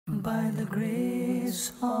By the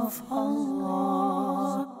grace of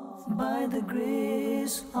Allah, by the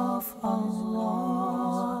grace of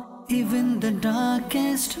Allah, even the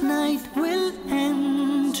darkest night will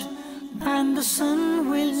end, and the sun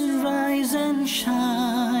will rise and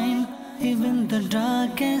shine. Even the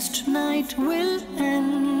darkest night will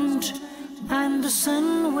end, and the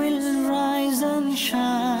sun will rise and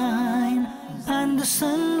shine, and the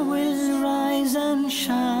sun will rise and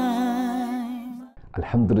shine.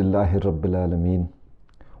 Alhamdulillahi Rabbil Alameen,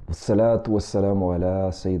 wassalatu wassalamu ala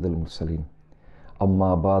Sayyid al-Mursaleen.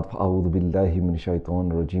 Amma ba'd, fa'awudhu billahi min shaitan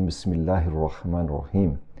rajim, bismillahir rahmanir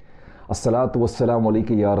rahim. As-salatu wassalamu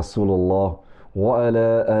alayka ya Rasulallah, wa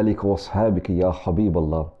ala alika wa ashabika ya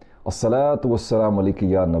Habiballah. As-salatu wassalamu alayka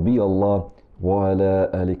ya Nabi Allah, wa ala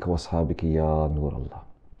alika wa ashabika ya Nur Allah.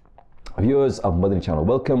 Viewers of Madani Channel,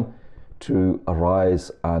 welcome to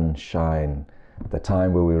Arise and Shine, the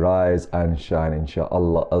time where we rise and shine,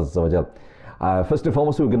 inshaAllah Azza wa Jal. First and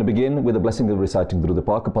foremost, we're going to begin with the blessing of reciting Durood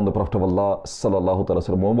Pak upon the Prophet of Allah Sallallahu Alaihi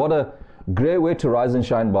Wasallam. What a great way to rise and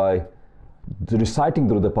shine, by reciting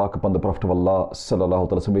Durood Pak upon the Prophet of Allah Sallallahu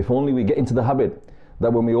Alaihi Wasallam. If only we get into the habit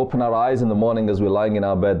that when we open our eyes in the morning as we're lying in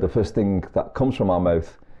our bed, the first thing that comes from our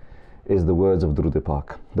mouth is the words of Durood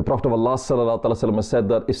Pak. The Prophet of Allah Sallallahu Alaihi Wasallam has said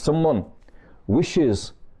that if someone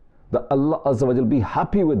wishes that Allah Azza wa Jal be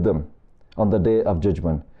happy with them on the day of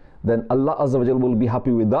judgment, then Allah Azza wa Jal will be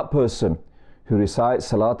happy with that person who recites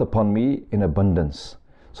salat upon me in abundance.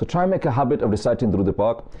 So try and make a habit of reciting Durood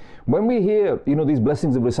Pak. When we hear, these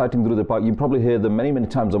blessings of reciting Durood Pak, you probably hear them many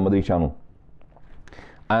times on Madani Channel.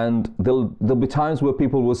 And there'll be times where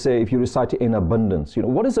people will say, if you recite it in abundance,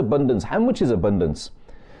 what is abundance? How much is abundance?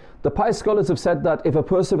 The pious scholars have said that if a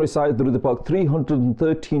person recites Durood Pak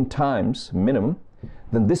 313 times minimum,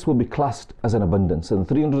 then this will be classed as an abundance. And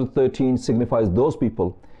 313 signifies those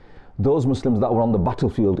people, those Muslims that were on the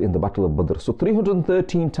battlefield in the Battle of Badr. So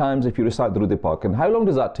 313 times if you recite Durood Pak. And how long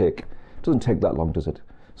does that take? It doesn't take that long, does it?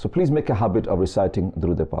 So please make a habit of reciting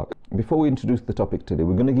Durood Pak. Before we introduce the topic today,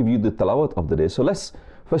 we're going to give you the tilawat of the day. So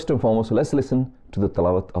first and foremost, let's listen to the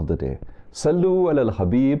tilawat of the day. Sallu ala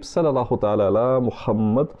al-Habib sallallahu ta'ala ala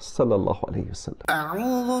Muhammad sallallahu alayhi wa sallam.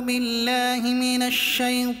 A'udhu billahi minash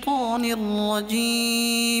shaytanir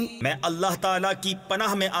rajim. मैं अल्लाह ताला की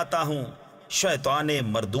पनाह में आता हूँ शैतान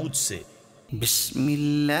मरदूद से.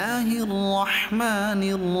 बिस्मिल्लाहिर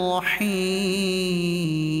रहमानिर रहीम.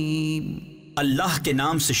 अल्लाह के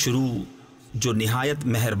नाम से शुरू जो निहायत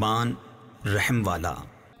मेहरबान रहम वाला.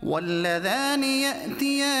 واللذان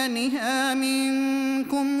يأتيانها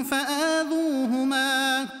منكم فآذوهما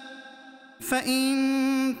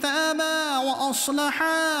فإن تابا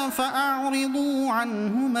وأصلحا فأعرضوا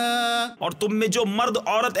عنهما. और तुम में जो मर्द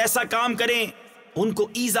औरत ऐसा काम करें उनको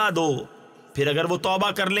ईज़ा दो, फिर अगर वो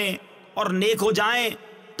तौबा कर लें और नेक हो जाएं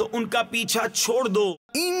तो उनका पीछा छोड़ दो.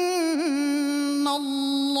 इन्नल्लाह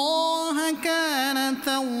कान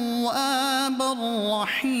तव्वाबर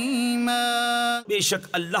रहीमा. बेशक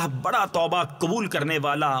अल्लाह बड़ा तौबा कबूल करने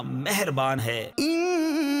वाला मेहरबान है.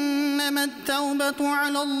 इन्नमा तौबतु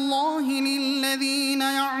अलल्लाहि लिल्लज़ीना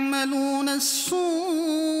यअमलूना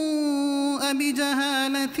अस्सूअ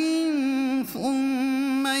बिजहालतिन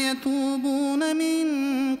थुम्मा यतूबूना मिन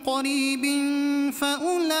क़रीबिन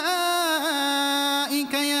फ़उलाइका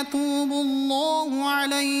यतूबुल्लाहु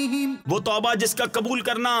अलैहिम. वो तौबा जिसका कबूल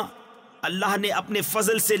करना अल्लाह ने अपने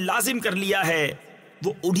फजल से लाजिम कर लिया है,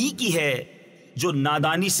 वो उन्हीं की है जो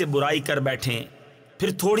नादानी से बुराई कर बैठें फिर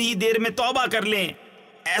थोड़ी ही देर में तौबा कर लें.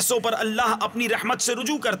 ऐसों पर अल्लाह अपनी रहमत से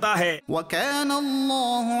रुजू करता है. वकान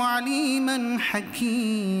अल्लाहु अलीमन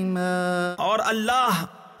हकीमा. और अल्लाह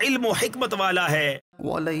इल्म व हिकमत वाला है.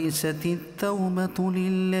 वलैसतित तौबतु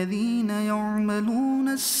लिल्लज़ीना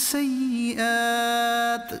यअमलूना अस्सय्यिआत.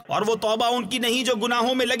 और वो तौबा उनकी नहीं जो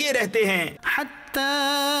गुनाहों में लगे रहते हैं. हत्ता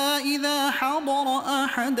इज़ा हदर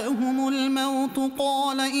अहदहुमुल मौत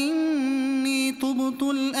क़ाल इन्नी तुब्तु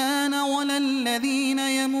अल-आन वलल्लज़ीना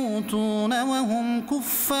यमूतून वहुम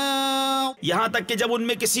कुफ़्फ़ार. यहाँ तक कि जब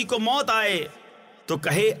उनमें किसी को मौत आए तो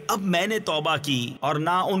कहे अब मैंने तौबा की, और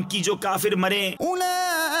ना उनकी जो काफिर मरे.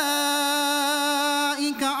 उलाइका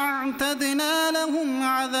अअतदना लहुम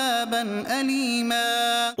अज़ाबन अलीमा.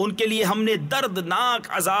 उनके लिए हमने दर्दनाक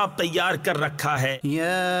अजाब तैयार कर रखा है.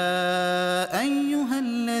 या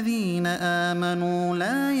अय्युहल्लज़ीना आमनू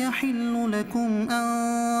ला यहिल्लु लकुम अन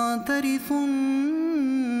तरिथुन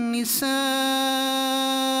निसाअ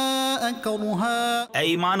करहा. ऐ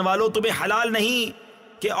ईमान वालों, तुम्हें हलाल नहीं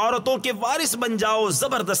कि औरतों के वारिस बन जाओ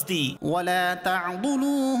जबरदस्ती. वला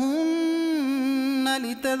तअदुलूहुन्न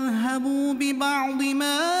लितज़हबू बिबअद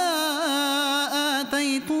मा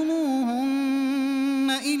आतैतुमूहुन्न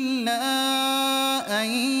इल्ला अन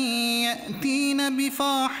يأتين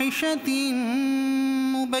بفاحشة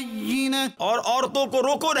مبينة. اور عورتوں کو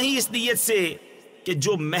روکو نہیں اس نیت سے کہ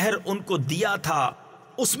جو مہر ان کو دیا تھا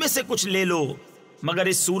اس میں سے کچھ لے لو، مگر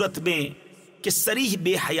اس صورت میں کہ صریح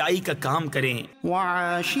بے حیائی کا کام کریں.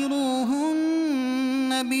 وعاشروهن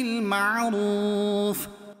بالمعروف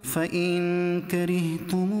فإن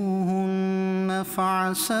كرهتموهن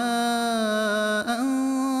فعسى أن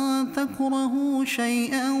تكرهوا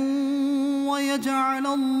شيئا ويجعل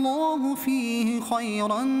الله فيه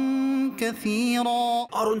خيرا كثيرا.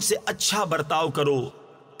 اور ان سے اچھا برتاؤ کرو،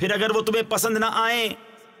 پھر اگر وہ تمہیں پسند نہ آئیں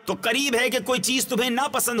تو قریب ہے کہ کوئی چیز تمہیں نہ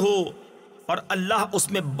پسند ہو، اور اللہ اس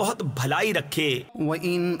میں بہت بھلائی رکھے.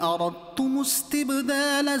 وَإِنْ أَرَدْتُمُ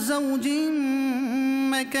اسْتِبْدَالَ زَوْجٍ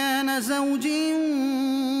مَكَانَ زَوْجٍ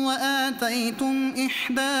وَآتَيْتُمْ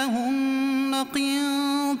إِحْدَاهُنَّ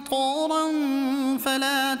قِنطَارًا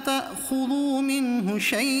فَلَا تَأْخُذُوا مِنْهُ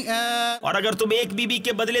شَيْئًا. اور اگر تم ایک بیوی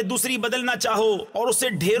کے بدلے دوسری بدلنا چاہو اور اسے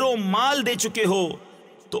ڈھیروں مال دے چکے ہو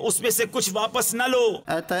تو اس میں سے کچھ واپس نہ لو.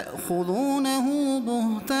 أَتَأْخُذُونَهُ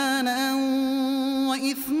بُهْتَانًا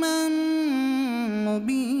وَإِثْمًا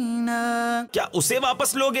مُبِينًا. کیا اسے واپس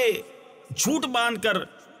لوگے جھوٹ باندھ کر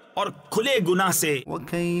اور کھلے گناہ سے؟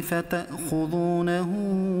 وَكَيْفَ تَأْخُذُونَهُ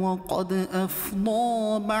وَقَدْ أَفْضَى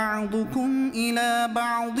بَعْضُكُمْ إِلَى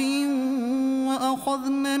بَعْضٍ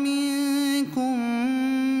وَأَخَذْنَ مِنْكُمْ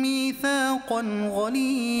مِيثَاقًا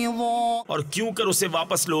غَلِيظًا. اور کیوں کر اسے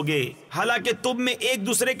واپس لوگے حالانکہ تم میں ایک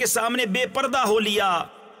دوسرے کے سامنے بے پردہ ہو لیا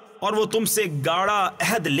اور وہ تم سے گاڑا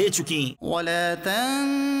عہد لے چکی. وَلَا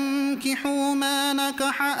تَنْكِحُوا مَا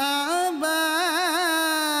نَكَحَ آبَاؤُكُمْ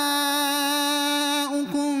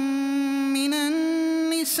مِنَ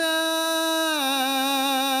النِّسَاءِ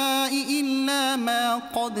إِلَّا مَا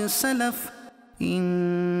قَدْ سَلَفَ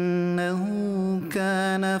إِنَّهُ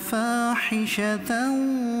كَانَ فَاحِشَةً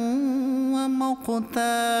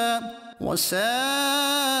وَمَقْتًا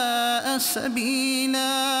وَسَاءَ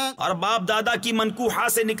سَبِيلًا. اور باپ دادا کی منکوحہ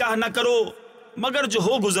سے نکاح نہ کرو مگر جو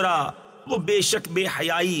ہو گزرا، وہ بے شک بے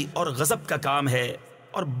حیائی اور غضب کا کام ہے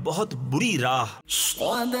اور بہت بری راہ.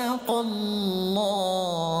 صدق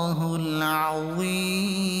اللہ العظیم.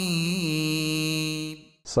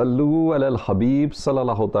 صلو علی الحبیب صلی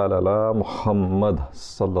اللہ تعالی علی محمد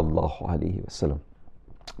صلی اللہ علیہ وسلم.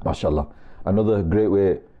 MashaAllah. Another great way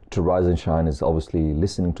to rise and shine is obviously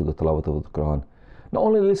listening to the tilawat of the Quran. Not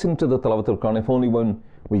only listening to the tilawat of the Quran, if only when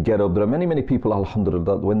we get up. There are many people,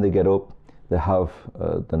 alhamdulillah, when they get up, they have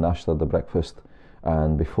the nashta, the breakfast,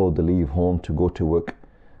 and before they leave home to go to work,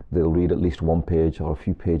 they'll read at least one page or a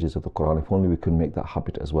few pages of the Quran. If only we could make that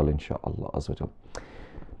habit as well, inshaAllah azza wa jal.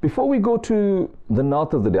 Before we go to the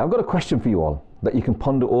naat of the day, I've got a question for you all that you can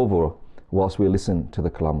ponder over whilst we listen to the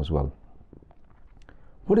kalam as well.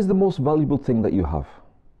 What is the most valuable thing that you have?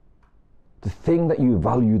 The thing that you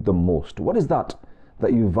value the most. What is that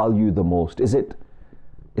you value the most? Is it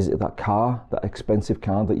that car, that expensive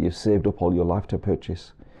car that you've saved up all your life to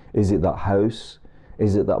purchase? Is it that house?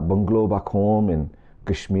 Is it that bungalow back home in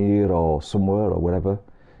Kashmir or somewhere or wherever?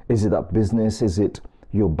 Is it that business? Is it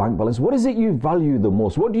your bank balance? What is it you value the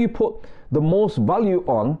most? What do you put the most value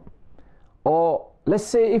on? Or let's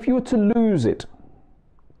say if you were to lose it,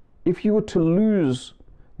 if you were to lose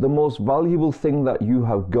the most valuable thing that you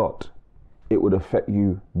have got, it would affect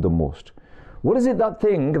you the most. What is it, that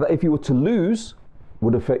thing that if you were to lose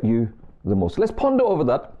would affect you the most? Let's ponder over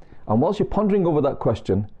that. And whilst you're pondering over that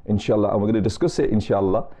question, inshallah, and we're going to discuss it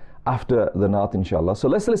inshallah after the naat inshallah. So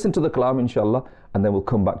let's listen to the kalam inshallah, and then we'll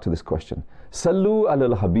come back to this question. Sallu ala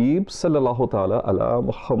al-habib sallallahu ta'ala ala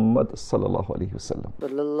Muhammad sallallahu alayhi wa sallam.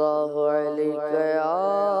 Sallallahu alayka ya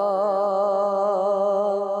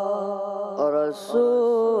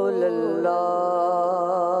Rasulallah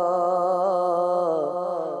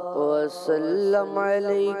wa sallam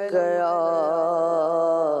alayka ya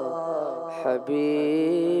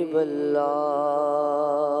حبیب اللہ.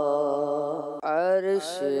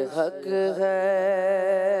 عرش حق ہے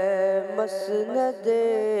مسند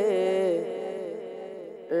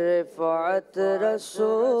رفعت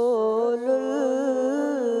رسول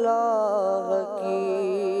اللہ کی.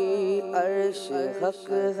 عرش حق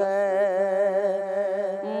ہے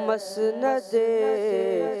مسند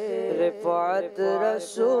رفعت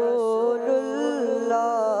رسول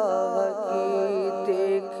اللہ کی.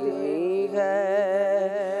 دیکھنی ہے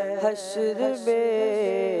حشر میں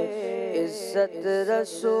عزت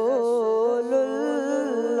رسول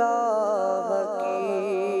اللہ کی.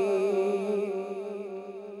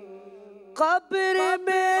 قبر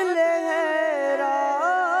میں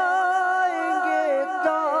لہرائیں گے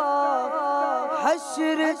تا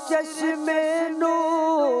حشر چشم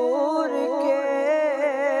نور کے.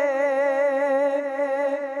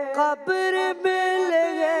 قبر میں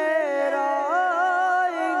لہرائیں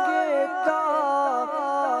گے تا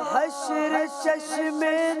حشر چشم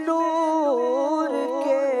نور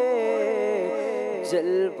کے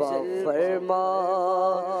جلوہ فرما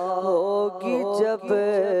ہوگی جب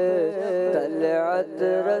طلعت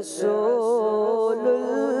رسول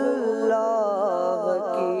اللہ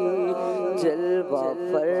کی جلوہ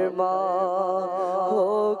فرما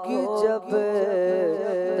ہوگی جب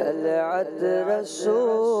طلعت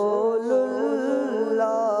رسول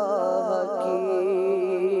اللہ کی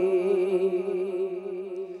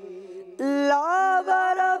لا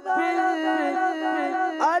رب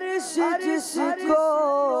العرش جس کو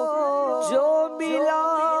جو ملا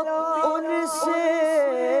ان سے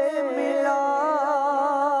ملا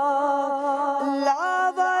لا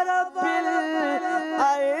رب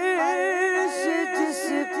العرش جس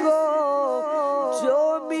کو جو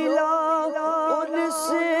ملا ان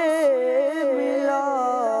سے ملا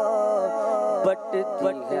بٹتی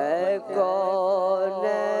ہے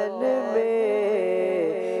کونین میں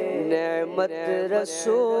نعمت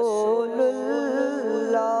رسول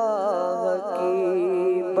اللہ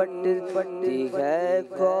کی بٹتی ہے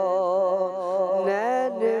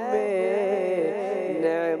کونین میں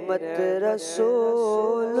نعمت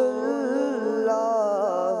رسول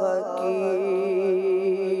اللہ کی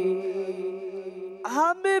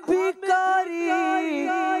ہم بھکاری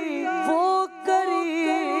وہ قریب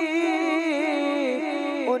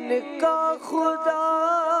ان کا خدا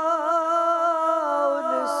ان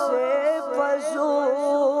سے فضول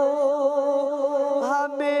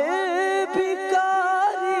ہمیں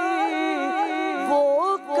بھکاری وہ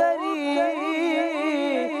قریب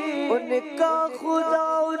ان کا خدا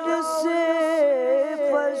ان سے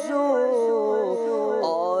فضول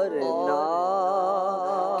اور نہ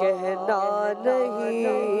کہنا نہیں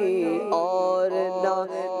اور نہ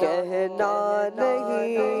کہنا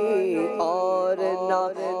نہیں اور نہ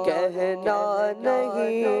کہنا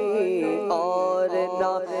نہیں اور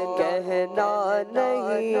نہ کہنا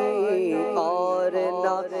نہیں اور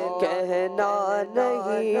نہ کہنا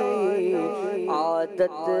نہیں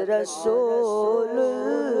عادت رسول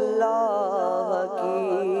اللہ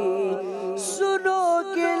کی سنو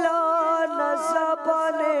گلا نہ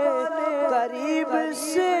زبان قریب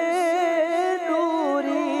سے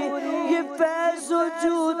نوری یہ فیض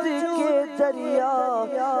وجود کے دریا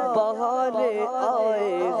بہانے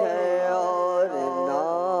آئے ہیں اور نہ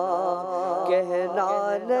کہنا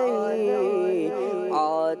نہیں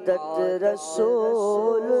عادت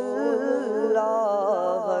رسول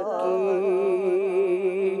اللہ کی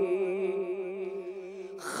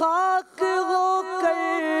خاک ہو کر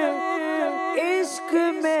عشق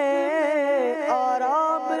میں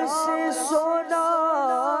آرام سے سونا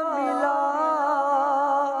ملا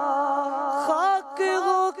خاک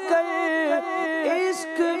ہو کر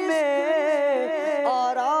عشق میں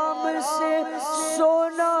آرام سے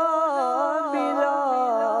سونا ملا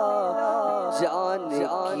جان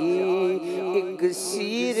کی ایک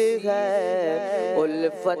سیر ہے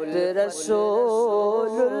الفت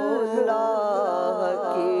رسول اللہ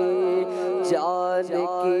کی جان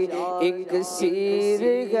کی ایک سیر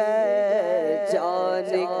ہے جان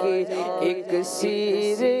کی ایک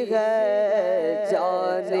سیر ہے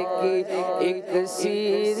جان کی ایک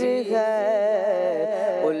سیر ہے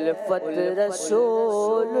الفت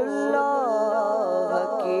رسول اللہ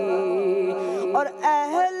کی اور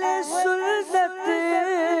اہل سنت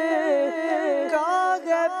کا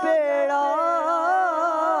ہے بیڑا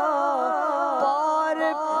پار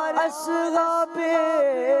اصحاب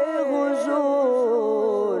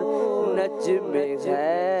حضور نجم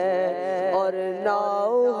ہے اور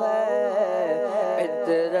ناؤ ہے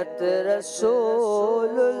عطرت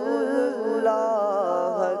رسول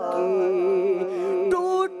اللہ کی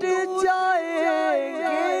ٹوٹ جائیں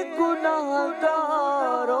گے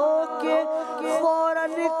گناہگاروں کے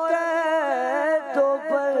فوراً قیدوں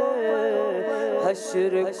پر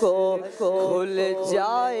حشر کو کھل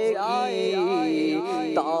جائے گی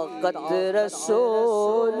طاقت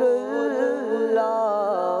رسول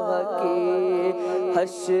اللہ کی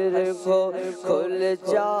حشر کو کھل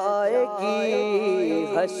جائے گی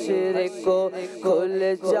حشر کو کھل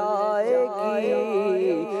جائے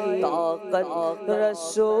گی طاقت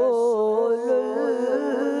رسول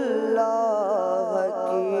اللہ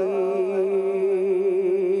کی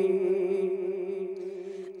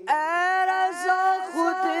اے رضا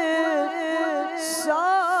خود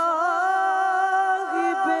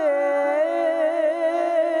صاحب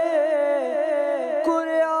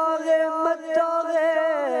قریاغ متاغ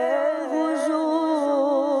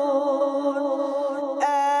حضور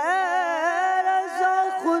اے رضا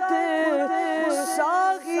خود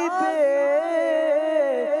صاحب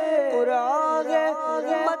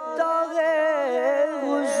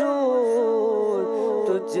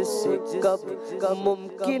तुझसे कब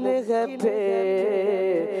मुमकिन है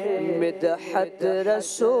फिर मिदहत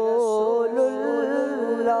रसूलुल्लाह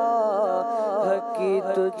की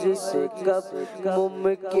तुझसे कब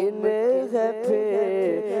मुमकिन है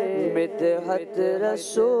फिर मिदहत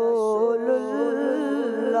रसूलुल्लाह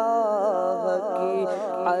की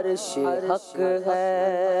अर्श हक है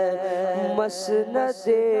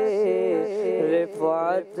मसनदे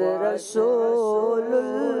रिफ़ात रसूलुल्लाह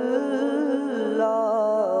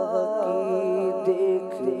की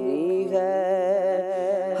देखनी है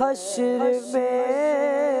हश्र में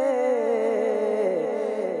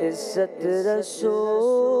इज़्ज़त रसूलुल्लाह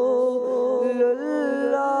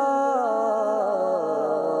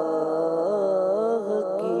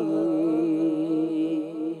की।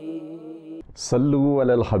 Sallu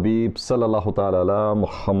alal Habib sallallahu ta'ala ala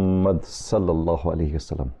Muhammad sallallahu alayhi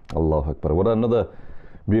wasallam. Allahu Akbar. What another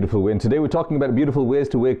beautiful way. And today we're talking about beautiful ways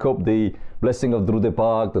to wake up, the blessing of Durood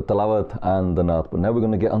Pak, the Tilawat and the Naat. But now we're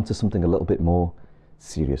going to get onto something a little bit more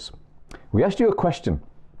serious. We asked you a question.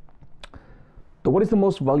 So what is the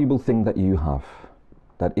most valuable thing that you have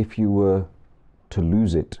that if you were to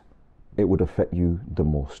lose it, it would affect you the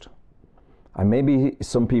most? And maybe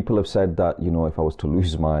some people have said that, you know, if I was to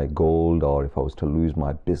lose my gold, or if I was to lose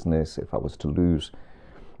my business, if I was to lose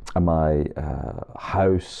my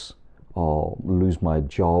house, or lose my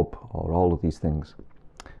job, or all of these things.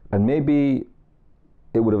 And maybe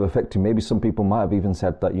it would have affected, maybe some people might have even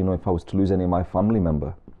said that, you know, if I was to lose any of my family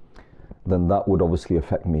member, then that would obviously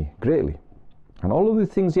affect me greatly. And all of the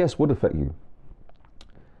things, yes, would affect you.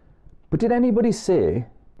 But did anybody say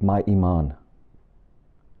my Iman?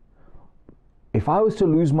 If I was to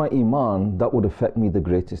lose my Iman, that would affect me the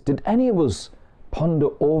greatest. Did any of us ponder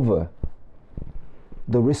over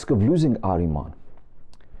the risk of losing our Iman?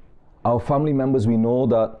 Our family members, we know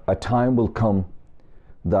that a time will come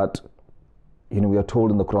that, you know, we are told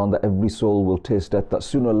in the Quran that every soul will taste death, that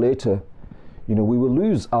sooner or later, you know, we will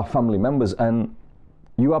lose our family members, and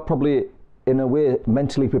you are probably in a way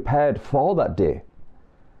mentally prepared for that day.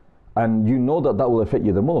 And you know that that will affect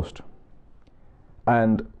you the most.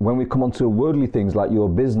 And when we come on to worldly things like your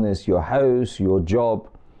business, your house, your job,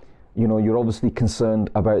 you know, you're obviously concerned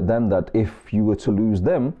about them, that if you were to lose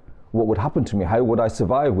them, what would happen to me? How would I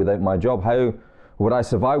survive without my job? How would I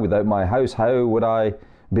survive without my house? How would I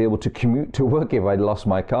be able to commute to work if I'd lost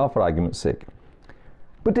my car, for argument's sake?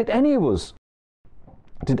 But did any of us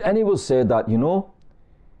say that, you know,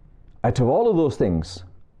 out of all of those things,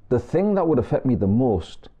 the thing that would affect me the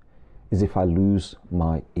most is if I lose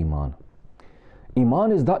my Iman?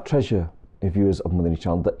 Iman is that treasure, viewers of Madani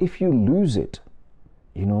Channel, that if you lose it,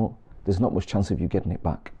 you know, there's not much chance of you getting it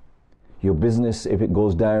back. Your business, if it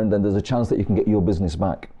goes down, then there's a chance that you can get your business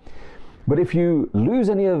back. But if you lose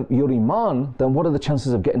any of your Iman, then what are the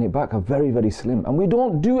chances of getting it back? Are very, very slim. And we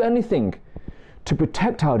don't do anything to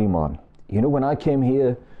protect our Iman. You know, when I came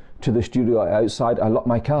here to the studio outside, I locked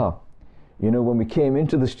my car. You know, when we came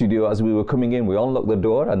into the studio, as we were coming in, we unlocked the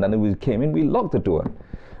door, and then when we came in, we locked the door.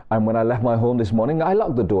 And when I left my home this morning, I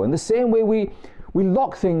locked the door. In the same way, we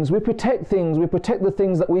lock things, we protect the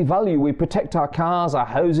things that we value. We protect our cars, our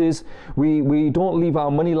houses. We don't leave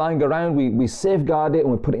our money lying around. We safeguard it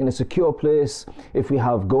and we put it in a secure place. If we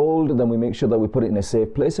have gold, then we make sure that we put it in a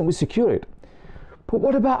safe place and we secure it. But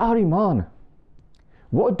what about our Iman?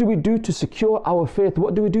 What do we do to secure our faith?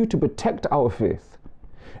 What do we do to protect our faith?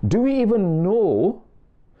 Do we even know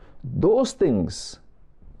those things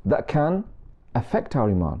that can affect our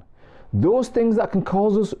Iman? Those things that can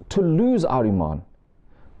cause us to lose our Iman.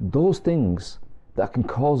 Those things that can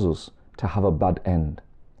cause us to have a bad end.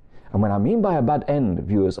 And when I mean by a bad end,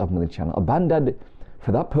 viewers of Madani Channel, a bad end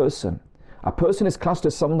for that person, a person is classed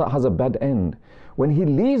as someone that has a bad end when he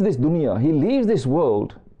leaves this dunya, he leaves this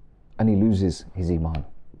world, and he loses his Iman.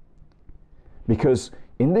 Because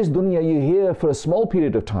in this dunya you're here for a small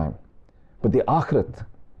period of time, but the akhirat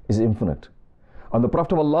is infinite. And the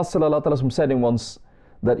Prophet of Allah sallallahu alaihi wasallam said in once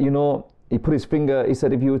that, you know, he put his finger, he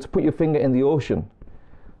said, if you were to put your finger in the ocean,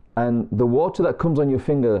 and the water that comes on your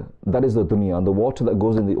finger, that is the dunya, and the water that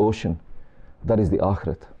goes in the ocean, that is the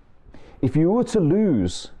akhirat. If you were to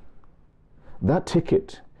lose that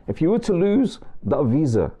ticket, if you were to lose that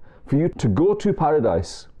visa for you to go to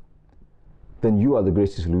paradise, then you are the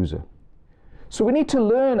greatest loser. So we need to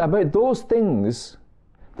learn about those things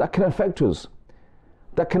that can affect us,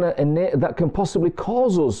 that can possibly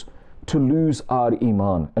cause us to lose our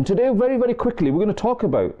Iman. And today, very, very quickly, we're going to talk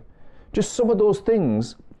about just some of those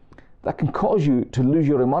things that can cause you to lose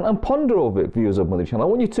your Iman, and ponder over it, viewers of Madani Channel. I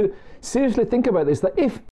want you to seriously think about this, that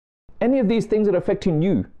if any of these things are affecting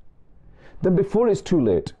you, then before it's too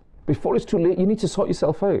late, you need to sort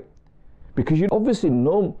yourself out. Because obviously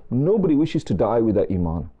nobody wishes to die without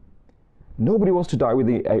Iman. Nobody wants to die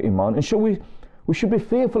without Iman. And we should be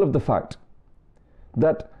fearful of the fact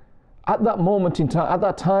that at that moment in time, at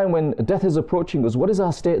that time when death is approaching us, what is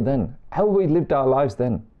our state then? How have we lived our lives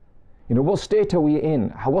then? What state are we in?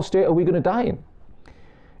 What state are we going to die in?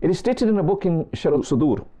 It is stated in a book in Sharh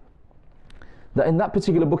al-Sudur that in that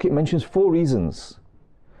particular book it mentions 4 reasons.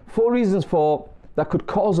 4 reasons that could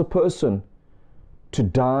cause a person to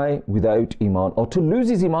die without Iman or to lose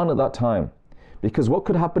his Iman at that time. Because what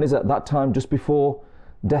could happen is at that time, just before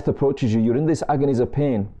death approaches you, you're in this agonies of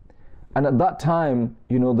pain. And at that time,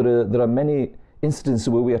 there are many instances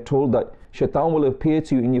where we are told that Shaitan will appear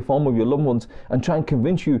to you in the form of your loved ones and try and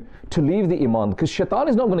convince you to leave the Iman. Because Shaitan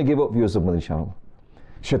is not going to give up viewers of Madani Channel.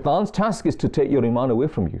 Shaitan's task is to take your Iman away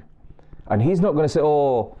from you. And he's not going to say,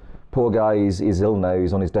 oh, poor guy, he's ill now,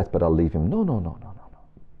 he's on his deathbed, I'll leave him. No.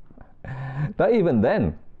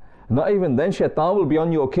 Not even then, Shaitan will be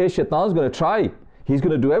on your case. Shaitan's going to try. He's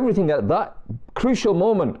going to do everything at that crucial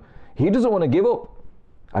moment. He doesn't want to give up.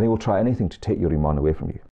 And he will try anything to take your Iman away from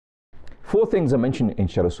you. 4 things are mentioned in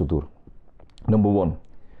Sharh al-Sudur. Number 1,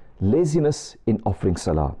 laziness in offering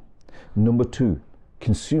salah. Number 2,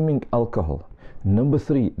 consuming alcohol. Number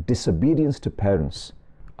 3, disobedience to parents.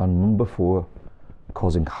 And number 4,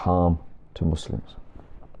 causing harm to Muslims.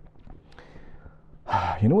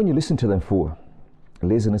 When you listen to them 4,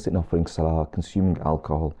 laziness in offering salah, consuming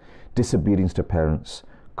alcohol, disobedience to parents,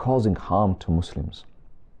 causing harm to Muslims,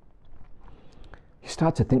 you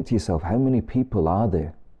start to think to yourself, how many people are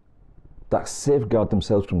there that safeguard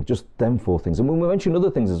themselves from just them 4 things? And when we mention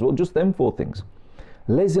other things as well, just them 4 things.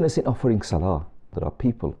 Laziness in offering salah. There are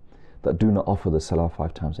people that do not offer the salah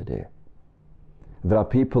 5 times a day. There are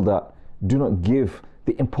people that do not give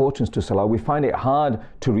the importance to salah. We find it hard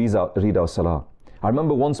to read our salah. I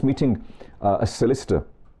remember once meeting a solicitor,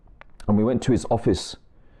 and we went to his office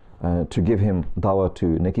to give him dawah, to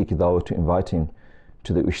Nakiki dawah, to invite him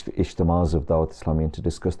to the Ijtimaz of Dawat Islami and to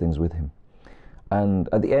discuss things with him. And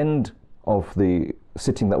at the end of the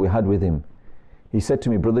sitting that we had with him, he said to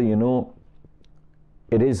me, brother,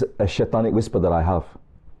 it is a shaitanic whisper that I have,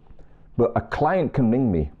 but a client can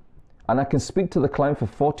ring me and I can speak to the client for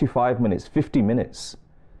 45 minutes, 50 minutes,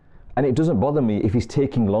 and it doesn't bother me if he's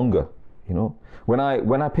taking longer. When I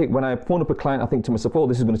phone up a client, I think to myself, oh,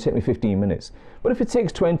 this is going to take me 15 minutes. But if it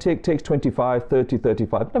takes 20, it takes 25, 30,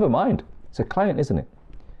 35, never mind. It's a client, isn't it?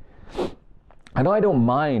 And I don't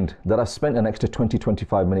mind that I've spent an extra 20,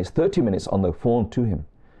 25 minutes, 30 minutes on the phone to him.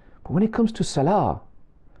 But when it comes to salah,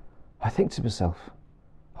 I think to myself,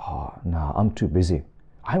 oh, no, I'm too busy.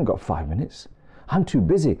 I haven't got 5 minutes. I'm too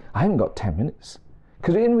busy. I haven't got 10 minutes.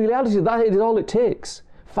 Because in reality, that is all it takes.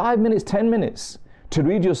 5 minutes, 10 minutes to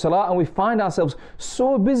read your salah, and we find ourselves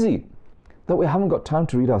so busy that we haven't got time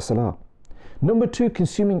to read our salah. Number 2,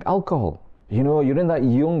 consuming alcohol. You're in that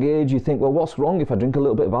young age, you think, well, what's wrong if I drink a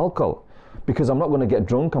little bit of alcohol? Because I'm not going to get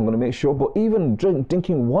drunk, I'm going to make sure. But even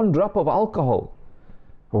drinking 1 drop of alcohol,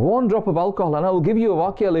 1 drop of alcohol, and I will give you a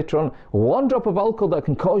waqia later on, 1 drop of alcohol that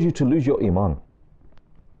can cause you to lose your Iman.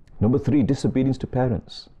 Number 3, disobedience to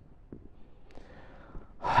parents.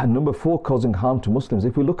 And number 4, causing harm to Muslims.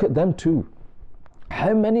 If we look at them too,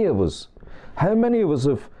 how many of us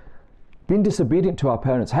have been disobedient to our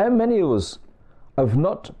parents? How many of us have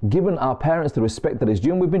not given our parents the respect that is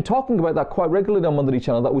due? And we've been talking about that quite regularly on Madani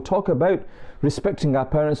Channel, that we talk about respecting our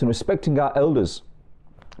parents and respecting our elders.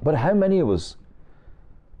 But how many of us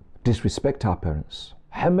disrespect our parents?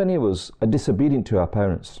 How many of us are disobedient to our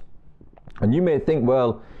parents? And you may think,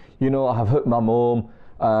 well, I have hurt my mom,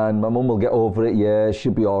 and my mum will get over it, yeah,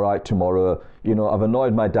 she'll be all right tomorrow. I've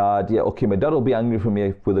annoyed my dad, yeah, okay, my dad will be angry with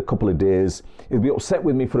me for a couple of days. He'll be upset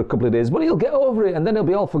with me for a couple of days, but he'll get over it and then it'll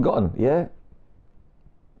be all forgotten, yeah?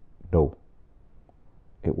 No,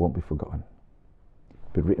 it won't be forgotten.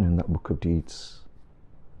 It'll be written in that book of deeds.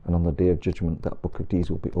 And on the day of judgment, that book of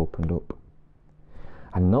deeds will be opened up.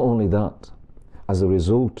 And not only that, as a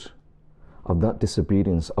result of that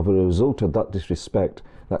disobedience, of a result of that disrespect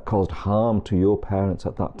that caused harm to your parents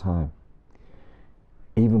at that time,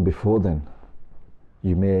 even before then,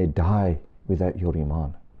 you may die without your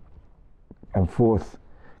Iman. And 4th,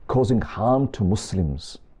 causing harm to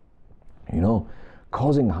Muslims.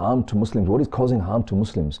 Causing harm to Muslims. What is causing harm to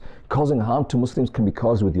Muslims? Causing harm to Muslims can be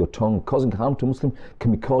caused with your tongue. Causing harm to Muslims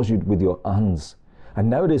can be caused with your hands. And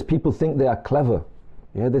nowadays people think they are clever.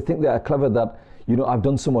 Yeah, they think they are clever that, I've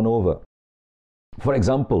done someone over. For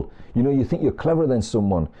example, you think you're cleverer than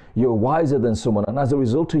someone, you're wiser than someone, and as a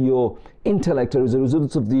result of your intellect, or as a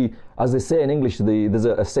result of as they say in English, there's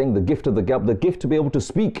a saying, the gift of the gab, the gift to be able to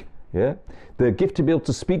speak, Yeah, the gift to be able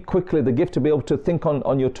to speak quickly, the gift to be able to think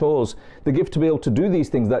on your toes, the gift to be able to do these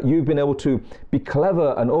things, that you've been able to be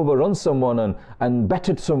clever and overrun someone and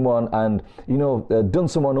bettered someone and, you know, done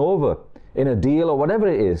someone over in a deal or whatever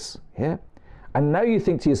it is. Yeah, and now you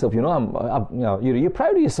think to yourself, you know, you're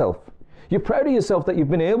proud of yourself. You're proud of yourself that you've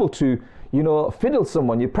been able to, you know, fiddle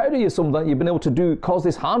someone. You're proud of yourself that you've been able to cause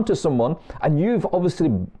this harm to someone, and you've obviously,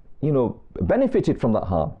 you know, benefited from that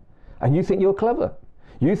harm, and you think you're clever.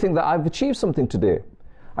 You think that I've achieved something today,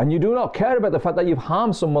 and you do not care about the fact that you've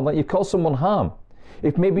harmed someone, that you've caused someone harm.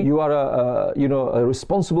 If maybe you are a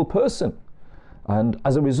responsible person, and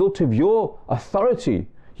as a result of your authority,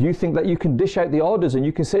 you think that you can dish out the orders and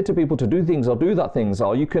you can say to people to do things or do that things,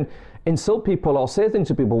 or you can insult people or say things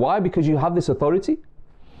to people. Why? Because you have this authority.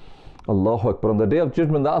 Allahu Akbar. On the Day of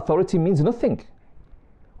Judgment, that authority means nothing.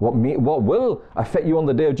 What will affect you on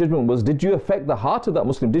the Day of Judgment was, did you affect the heart of that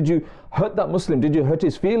Muslim? Did you hurt that Muslim? Did you hurt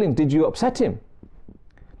his feelings? Did you upset him?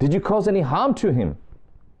 Did you cause any harm to him?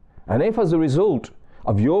 And if as a result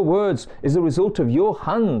of your words, is a result of your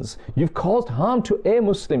hands, you've caused harm to a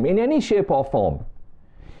Muslim in any shape or form,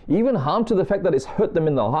 even harm to the fact that it's hurt them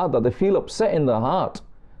in the heart, that they feel upset in their heart,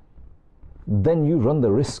 then you run the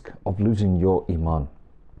risk of losing your iman.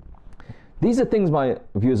 These are things, my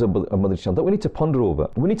viewers of Madani Channel, that we need to ponder over.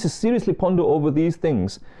 We need to seriously ponder over these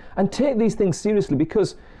things and take these things seriously,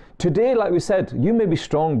 because today, like we said, you may be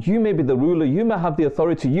strong, you may be the ruler, you may have the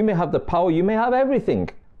authority, you may have the power, you may have everything.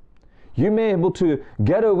 You may be able to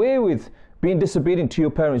get away with being disobedient to your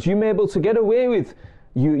parents. You may be able to get away with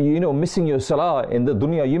you know, missing your salah in the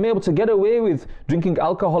dunya. You may be able to get away with drinking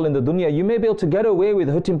alcohol in the dunya. You may be able to get away with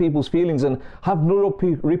hurting people's feelings and have no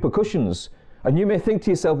repercussions. And you may think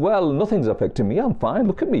to yourself, well, nothing's affecting me. I'm fine.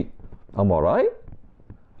 Look at me. I'm all right.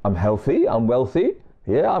 I'm healthy. I'm wealthy.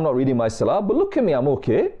 Yeah, I'm not reading my salah, but look at me. I'm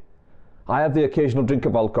okay. I have the occasional drink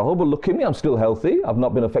of alcohol, but look at me. I'm still healthy. I've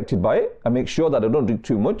not been affected by it. I make sure that I don't drink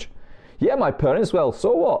too much. Yeah, my parents, well,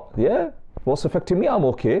 so what? Yeah, what's affecting me? I'm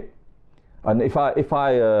okay. And if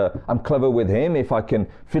I'm clever with him, if I can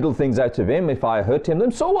fiddle things out of him, if I hurt him,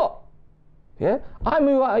 then so what? Yeah, I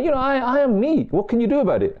am me. What can you do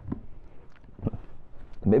about it?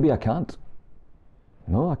 Maybe I can't.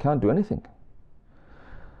 No, I can't do anything.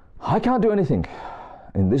 I can't do anything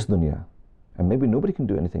in this dunya. And maybe nobody can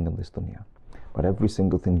do anything in this dunya. But every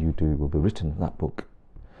single thing you do will be written in that book.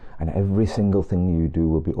 And every single thing you do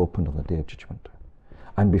will be opened on the Day of Judgment.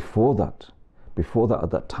 And before that,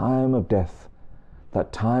 at that time of death,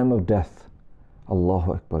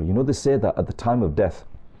 Allahu Akbar. You know, they say that at the time of death,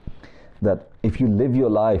 that if you live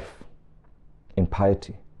your life in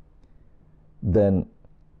piety, then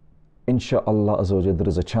insha'Allah Azza wa Jalla, there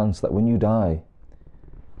is a chance that when you die,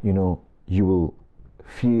 you know, you'll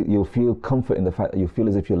feel comfort in the fact that you feel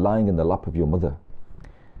as if you're lying in the lap of your mother.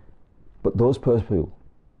 But those people,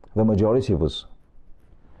 the majority of us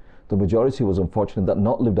unfortunately that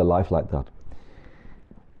not lived a life like that.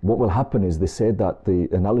 What will happen is, they say that the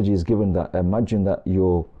analogy is given that imagine that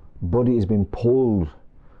your body is being pulled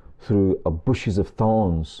through bushes of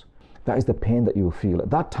thorns. That is the pain that you will feel. At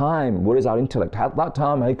that time, where is our intellect? At that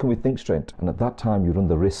time, how can we think straight? And at that time, you run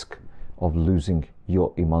the risk of losing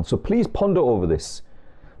your iman. So please ponder over this.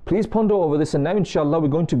 Please ponder over this. And now, inshallah, we're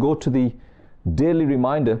going to go to the daily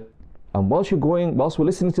reminder. And whilst we're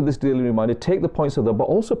listening to this daily reminder, take the points of that, but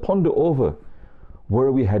also ponder over, where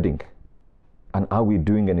are we heading? And are we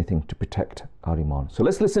doing anything to protect our iman? So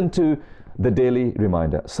let's listen to the daily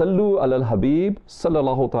reminder. Sallu ala al-Habib,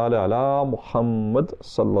 sallallahu ta'ala ala Muhammad,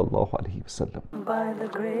 sallallahu alayhi wasallam. By the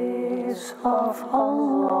grace of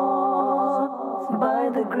Allah, by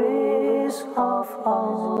the grace of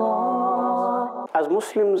Allah. As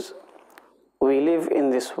Muslims, we live in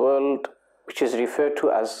this world which is referred to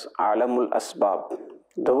as Alamul Asbab,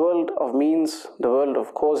 the world of means, the world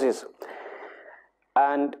of causes.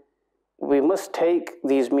 And we must take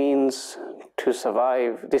these means to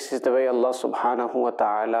survive. This is the way Allah subhanahu wa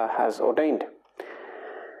ta'ala has ordained.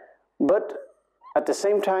 But at the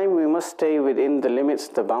same time, we must stay within the limits,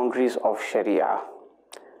 the boundaries of Sharia.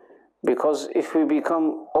 Because if we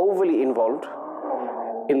become overly involved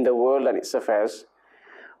in the world and its affairs,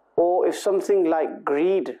 or if something like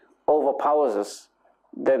greed overpowers us,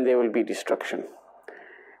 then there will be destruction.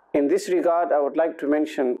 In this regard, I would like to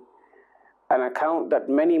mention an account that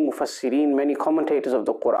many mufassirin, many commentators of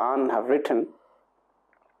the Quran have written.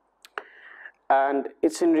 And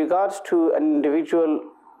it's in regards to an individual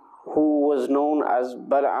who was known as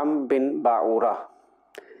Bal'am bin Ba'ura.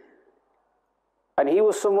 And he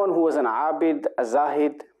was someone who was an abid, a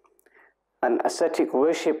zahid, an ascetic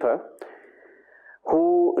worshipper,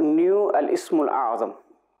 who knew al-Ismul A'zam,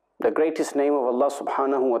 the greatest name of Allah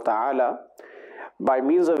subhanahu wa ta'ala, by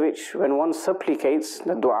means of which when one supplicates,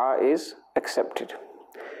 the dua is accepted.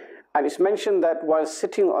 And it's mentioned that while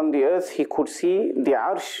sitting on the earth, he could see the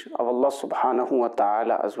arsh of Allah subhanahu wa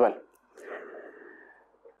ta'ala as well.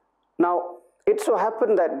 Now, it so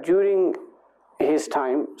happened that during his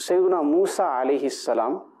time, Sayyidina Musa alayhi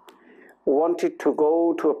salam wanted to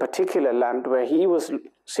go to a particular land where he was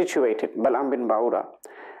situated, Bal'am bin Ba'ura,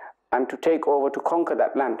 and to take over, to conquer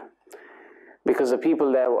that land, because the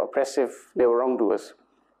people there were oppressive, they were wrongdoers.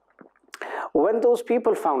 When those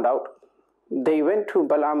people found out, they went to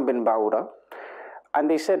Bal'am bin Ba'ura and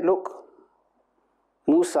they said, look,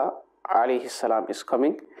 Musa alayhi salam is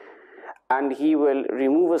coming and he will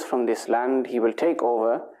remove us from this land, he will take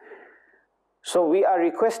over. So we are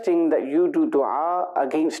requesting that you do dua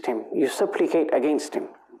against him, you supplicate against him,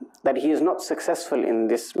 that he is not successful in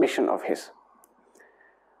this mission of his.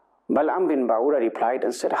 Bal'am bin Ba'ura replied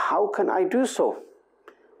and said, how can I do so?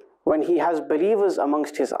 When he has believers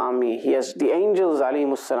amongst his army, he has the angels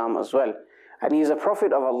alayhimus salam as well, and he is a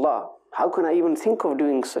prophet of Allah. How can I even think of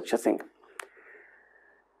doing such a thing?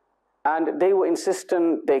 And they were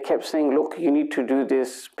insistent, they kept saying, look, you need to do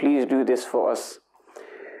this, please do this for us.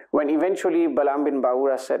 When eventually Bal'am bin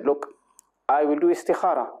Ba'ura said, look, I will do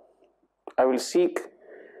istikhara, I will seek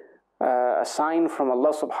a sign from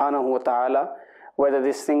Allah subhanahu wa ta'ala whether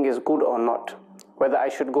this thing is good or not, whether I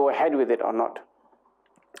should go ahead with it or not.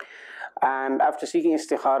 And after seeking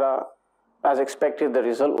istikhara, as expected, the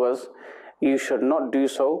result was, you should not do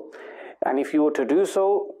so, and if you were to do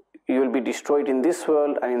so, you will be destroyed in this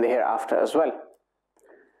world and in the hereafter as well.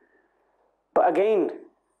 But again,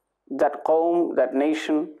 that qawm, that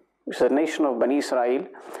nation, which is the nation of Bani Israel,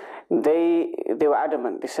 they were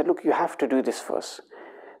adamant. They said, look, you have to do this for us.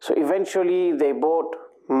 So eventually they bought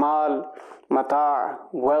mal, mata',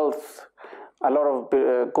 wealth, a lot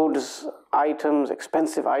of goods, items,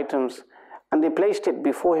 expensive items, and they placed it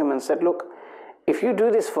before him and said, look, if you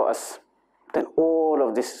do this for us, then all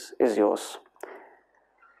of this is yours.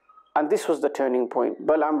 And this was the turning point.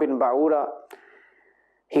 Bal'am bin Ba'ura,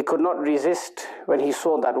 he could not resist when he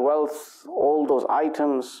saw that wealth, all those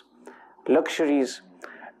items, luxuries,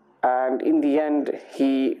 and in the end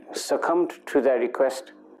he succumbed to their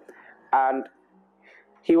request, and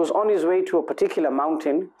he was on his way to a particular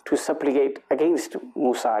mountain to supplicate against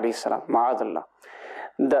Musa alayhi salam, ma'adallah.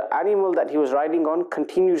 The animal that he was riding on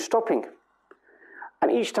continued stopping,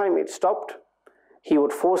 and each time it stopped, he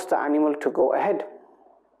would force the animal to go ahead.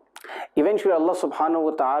 Eventually Allah subhanahu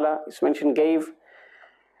wa ta'ala, it's mentioned, gave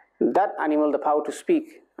that animal the power to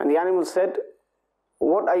speak, and the animal said,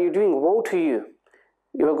 what are you doing? Woe to you.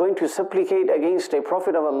 You are going to supplicate against a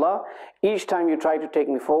prophet of Allah. Each time you try to take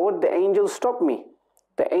me forward, the angels stop me.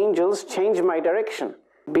 The angels change my direction.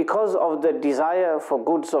 Because of the desire for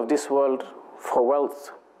goods of this world, for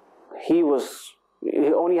wealth, he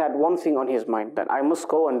only had one thing on his mind, that I must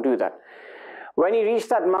go and do that. When he reached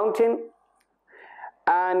that mountain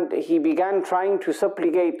and he began trying to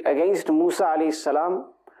supplicate against Musa alayhi salam,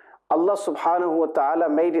 Allah subhanahu wa ta'ala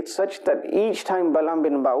made it such that each time Bal'am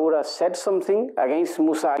bin Ba'ura said something against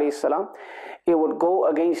Musa alayhi salam, it would go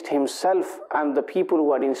against himself and the people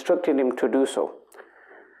who had instructed him to do so.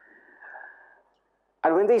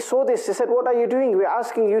 And when they saw this, they said, what are you doing? We're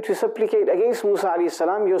asking you to supplicate against Musa alayhi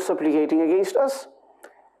salam, you're supplicating against us.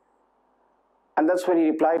 And that's when he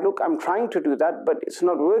replied, look, I'm trying to do that, but it's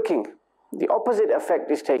not working. The opposite effect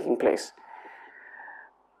is taking place.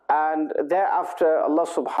 And thereafter, Allah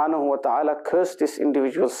subhanahu wa ta'ala cursed this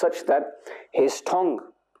individual such that his tongue,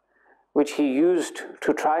 which he used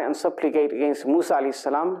to try and supplicate against Musa alayhi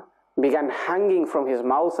salam, began hanging from his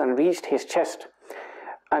mouth and reached his chest.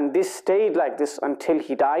 And this stayed like this until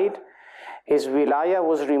he died. His wilaya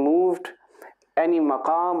was removed. Any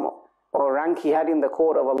maqam or rank he had in the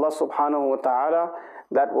court of Allah subhanahu wa ta'ala,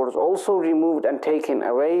 that was also removed and taken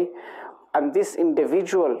away. And this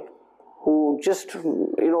individual, who just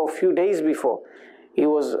a few days before, he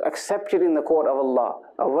was accepted in the court of Allah,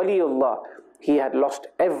 a waliullah, he had lost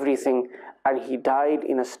everything and he died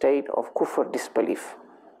in a state of kufr, disbelief.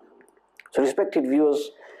 So respected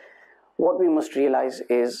viewers, what we must realize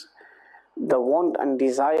is the want and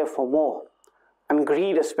desire for more, and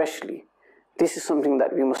greed especially. This is something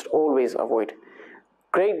that we must always avoid.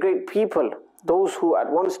 Great people, those who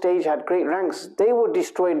at one stage had great ranks, they were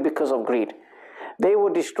destroyed because of greed. They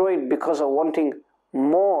were destroyed because of wanting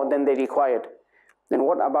more than they required. Then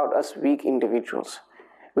what about us weak individuals?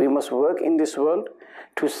 We must work in this world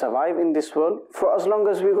to survive in this world for as long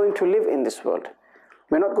as we're going to live in this world.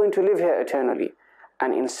 We're not going to live here eternally.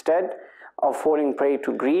 And instead of falling prey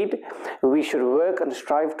to greed, we should work and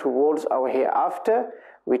strive towards our hereafter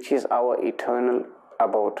which is our eternal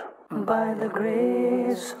abode. By the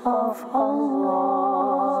grace of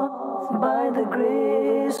Allah, by the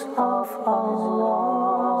grace of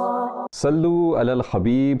Allah. Sallu ala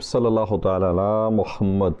al-Habib sallallahu ta'ala ala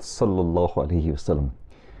Muhammad sallallahu alayhi wasallam.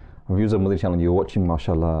 Viewers of Madani Channel, you're watching,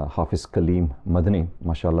 mashallah, Hafiz Kaleem Madani.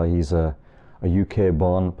 Mashallah, he's a UK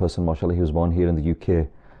born person, mashallah. He was born here in the UK,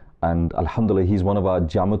 and alhamdulillah, he's one of our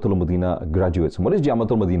Jamiatul Madina graduates. And what is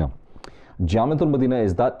Jamiatul Madina? Jamiatul Madina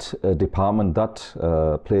is that department, that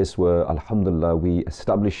place where, alhamdulillah, we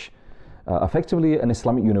establish effectively an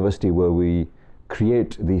Islamic university where we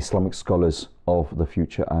create the Islamic scholars of the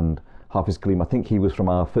future. And Hafiz Kaleem, I think he was from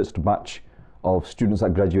our first batch of students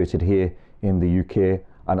that graduated here in the UK.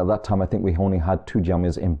 And at that time, I think we only had 2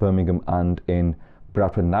 jamias in Birmingham and in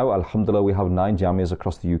Bradford. Now, alhamdulillah, we have 9 jamias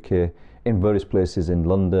across the UK in various places in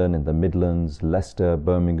London, in the Midlands, Leicester,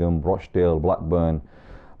 Birmingham, Rochdale, Blackburn,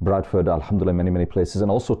 Bradford, alhamdulillah, many places, and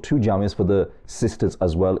also 2 jamias for the sisters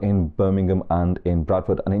as well in Birmingham and in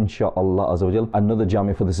Bradford. And inshallah azza wa jal, another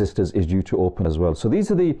jamia for the sisters is due to open as well. So these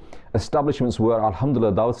are the establishments where,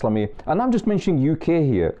 alhamdulillah, Dawah Islami, and I'm just mentioning UK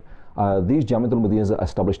here. These Jamiatul Madinas are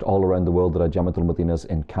established all around the world. There are Jamiatul Madinas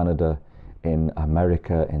in Canada, in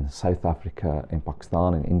America, in South Africa, in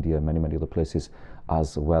Pakistan, in India, many other places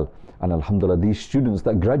as well. And alhamdulillah, these students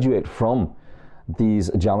that graduate from these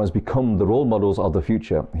jamias become the role models of the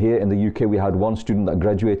future. Here in the UK, we had one student that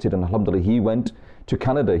graduated, and alhamdulillah, he went to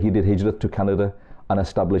Canada. He did hijrah to Canada and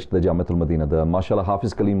established the Jamiatul Madina. The mashallah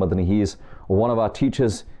Hafiz Kaleem Madani, he is one of our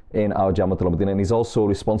teachers in our Jamiatul Madina, and he's also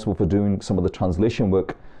responsible for doing some of the translation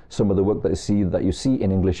work. Some of the work that you see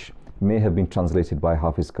in English may have been translated by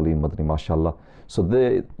Hafiz Kaleem Madani, mashallah. So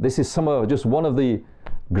this is just one of the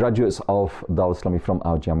graduates of Dawah Islami from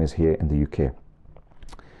our jamias here in the UK.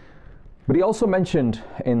 But he also mentioned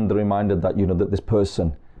in the reminder that, that this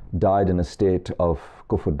person died in a state of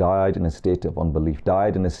kufr, died in a state of unbelief,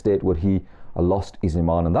 died in a state where he lost his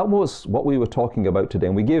iman. And that was what we were talking about today.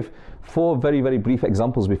 And we give 4 very brief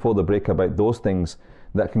examples before the break about those things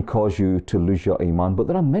that can cause you to lose your iman. But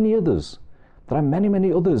there are many others. There are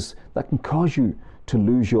many others that can cause you to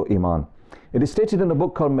lose your iman. It is stated in a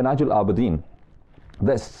book called Minhajul Abidin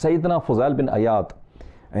that Sayyidina Fuzal bin Ayad,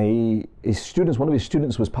 one of his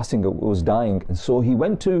students was dying, and so he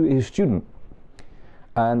went to his student,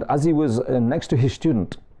 and as he was next to his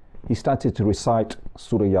student, he started to recite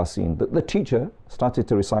Surah Yasin. The teacher started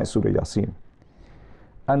to recite Surah Yasin,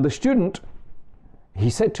 and the student, he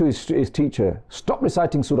said to his teacher, "Stop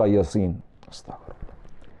reciting Surah Yasin."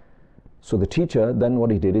 So the teacher, then what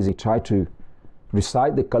he did is he tried to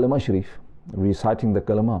recite the Kalima Sharif, reciting the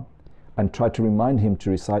Kalima, and tried to remind him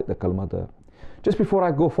to recite the Kalima there. Just before I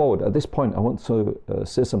go forward, at this point, I want to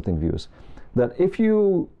say something, viewers, that if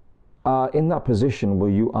you are in that position where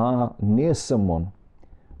you are near someone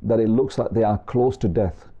that it looks like they are close to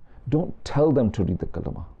death, don't tell them to read the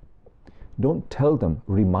Kalima. Don't tell them,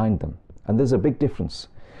 remind them. And there's a big difference.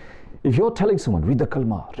 If you're telling someone, read the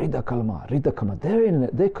Kalima, read the Kalima, read the Kalima,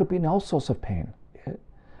 they could be in all sorts of pain. Yeah?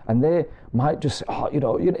 And they might just say,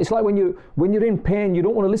 it's like when you're in pain, you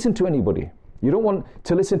don't want to listen to anybody. You don't want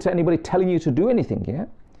to listen to anybody telling you to do anything, yeah?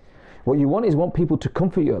 What you want people to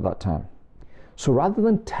comfort you at that time. So rather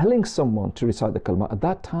than telling someone to recite the Kalima, at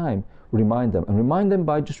that time, remind them. And remind them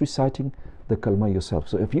by just reciting the Kalima yourself.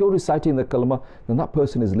 So if you're reciting the Kalima, then that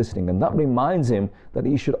person is listening, and that reminds him that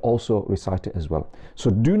he should also recite it as well.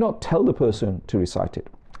 So do not tell the person to recite it.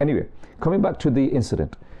 Anyway, coming back to the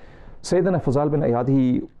incident. Sayyidina Fuzal bin Ayad,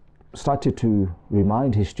 he started to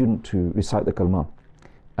remind his student to recite the Kalima.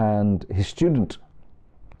 And his student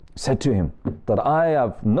said to him that I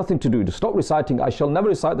have nothing to do, to stop reciting, I shall never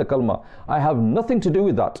recite the Kalima. I have nothing to do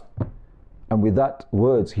with that. And with that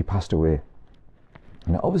words, he passed away.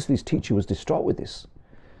 Now obviously his teacher was distraught with this.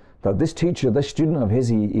 That this teacher, this student of his,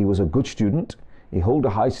 he was a good student, he held a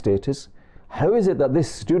high status. How is it that this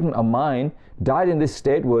student of mine died in this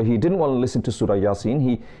state where he didn't want to listen to Surah Yasin,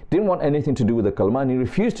 he didn't want anything to do with the Kalima, and he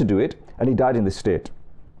refused to do it, and he died in this state.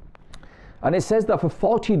 And it says that for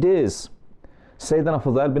 40 days, Sayyidina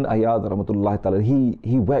Fuzal bin Ayad, rahmatullahi ta'ala,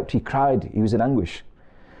 he wept, he cried, he was in anguish.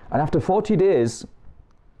 And after 40 days,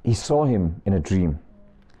 he saw him in a dream.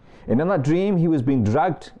 And in that dream, he was being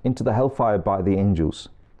dragged into the hellfire by the angels.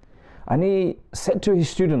 And he said to his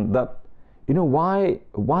student that, why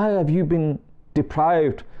have you been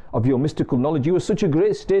deprived of your mystical knowledge? You were such a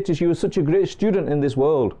great status, you were such a great student in this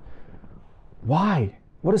world. Why?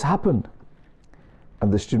 What has happened?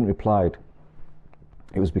 And the student replied,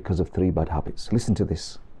 it was because of 3 bad habits. Listen to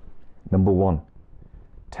this. Number 1,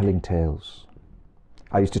 telling tales.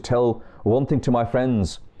 I used to tell one thing to my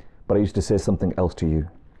friends, but I used to say something else to you.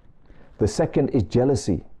 The second is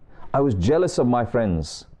jealousy. I was jealous of my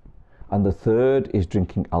friends. And the third is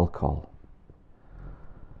drinking alcohol.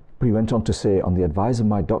 But he went on to say, on the advice of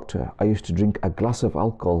my doctor, I used to drink a glass of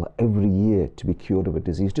alcohol every year to be cured of a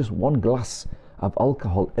disease. Just one glass of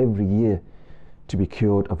alcohol every year to be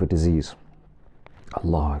cured of a disease.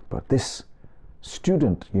 Allah Akbar. This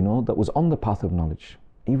student, that was on the path of knowledge,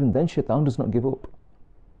 even then Shaitan does not give up.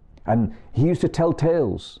 And he used to tell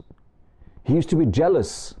tales. He used to be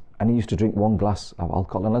jealous, and he used to drink one glass of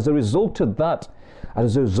alcohol. And as a result of that,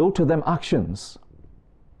 as a result of them actions,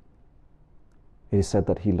 it is said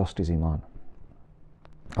that he lost his iman.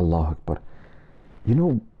 Allahu Akbar.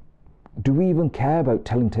 Do we even care about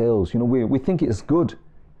telling tales? We think it's good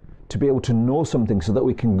to be able to know something so that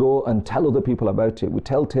we can go and tell other people about it. We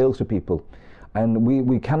tell tales to people. And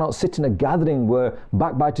we cannot sit in a gathering where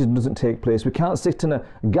backbiting doesn't take place. We can't sit in a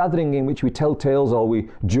gathering in which we tell tales, or we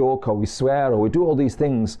joke, or we swear, or we do all these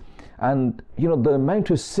things. And the amount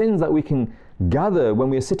of sins that we can gather when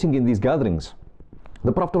we are sitting in these gatherings.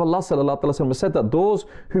 The Prophet of Allah ﷺ said that those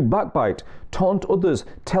who backbite, taunt others,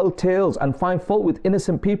 tell tales, and find fault with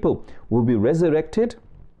innocent people will be resurrected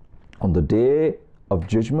on the day of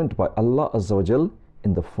judgment by Allah Azza wa Jal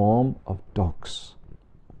in the form of dogs.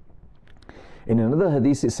 In another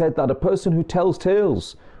hadith it said that a person who tells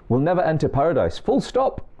tales will never enter paradise. Full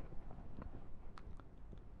stop.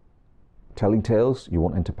 Telling tales, you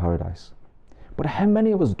won't enter paradise. But how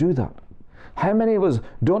many of us do that? How many of us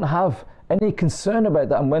don't have any concern about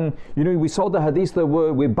that? And when we saw the hadith that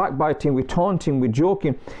we're backbiting, we're taunting, we're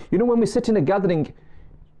joking. When we sit in a gathering,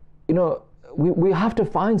 we have to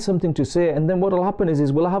find something to say, and then what will happen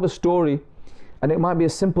is we'll have a story, and it might be a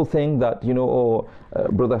simple thing that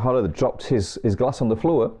Brother Khalid dropped his glass on the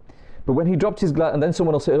floor. But when he dropped his glass, and then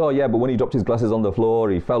someone will say, oh yeah, but when he dropped his glasses on the floor,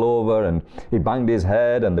 he fell over and he banged his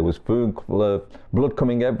head, and there was blood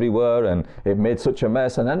coming everywhere, and it made such a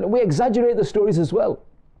mess. And we exaggerate the stories as well.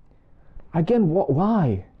 Again,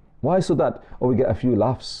 why? Why? So that we get a few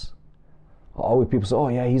laughs. Or people say, oh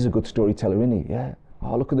yeah, he's a good storyteller, isn't he? Yeah.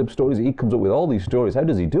 Oh, look at the stories. He comes up with all these stories. How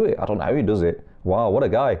does he do it? I don't know how he does it. Wow, what a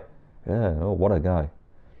guy. Yeah, oh, what a guy.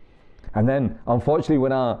 And then, unfortunately,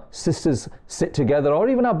 when our sisters sit together, or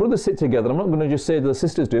even our brothers sit together, I'm not going to just say the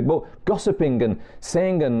sisters do it, but gossiping and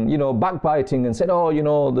saying and, backbiting and saying,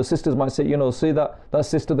 oh, the sisters might say, see that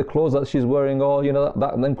sister, the clothes that she's wearing, or,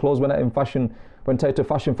 that and then clothes went out of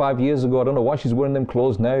fashion 5 years ago. I don't know why she's wearing them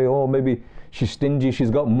clothes now. Oh, maybe she's stingy, she's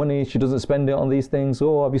got money, she doesn't spend it on these things.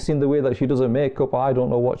 Oh, have you seen the way that she does her makeup? I don't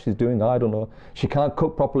know what she's doing, I don't know. She can't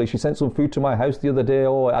cook properly. She sent some food to my house the other day.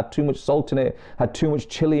 Oh, it had too much salt in it, had too much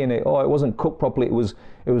chili in it. Oh, it wasn't cooked properly, it was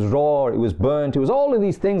raw, it was burnt. It was all of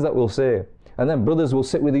these things that we'll say. And then brothers will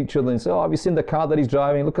sit with each other and say, oh, have you seen the car that he's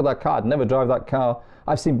driving? Look at that car, I'd never drive that car.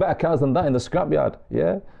 I've seen better cars than that in the scrapyard.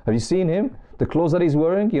 Yeah, have you seen him? The clothes that he's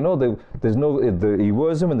wearing, he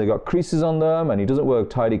wears them and they've got creases on them, and he doesn't wear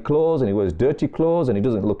tidy clothes, and he wears dirty clothes, and he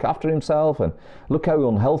doesn't look after himself, and look how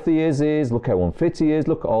unhealthy he is, look how unfit he is,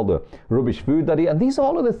 look at all the rubbish food that he eats. And these are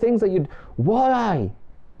all of the things that why?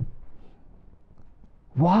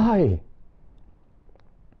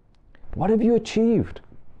 What have you achieved?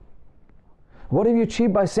 What have you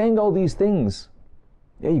achieved by saying all these things?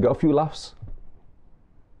 Yeah, you got a few laughs.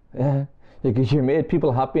 Yeah. You made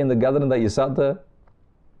people happy in the gathering that you sat there.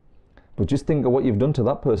 But just think of what you've done to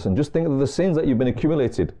that person. Just think of the sins that you've been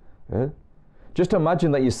accumulated. Yeah? Just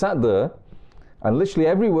imagine that you sat there, and literally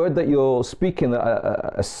every word that you're speaking,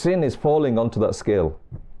 a sin is falling onto that scale.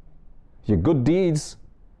 Your good deeds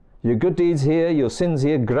here, your sins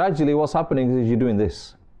here, gradually what's happening is you're doing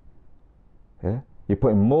this. Yeah? You're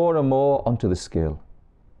putting more and more onto the scale.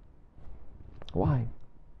 Why?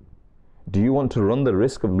 Do you want to run the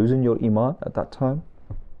risk of losing your iman at that time?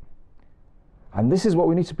 And this is what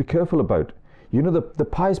we need to be careful about. The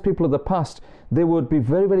pious people of the past, they would be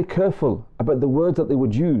very, very careful about the words that they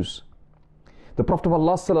would use. The Prophet of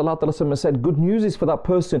Allah ﷺ said, good news is for that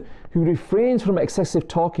person who refrains from excessive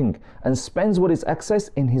talking and spends what is excess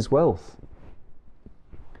in his wealth.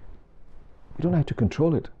 We don't know how to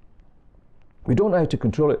control it. We don't know how to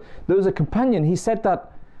control it. There was a companion, he said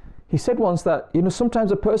once that,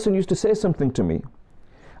 sometimes a person used to say something to me,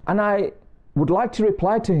 and I would like to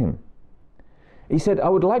reply to him. He said, I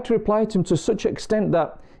would like to reply to him to such an extent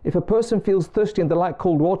that if a person feels thirsty and they like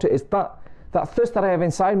cold water, it's that thirst that I have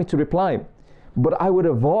inside me to reply. But I would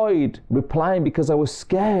avoid replying because I was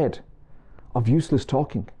scared of useless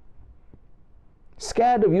talking.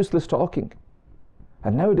 Scared of useless talking.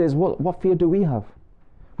 And nowadays, what fear do we have?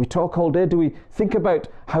 We talk all day. Do we think about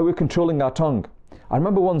how we're controlling our tongue? I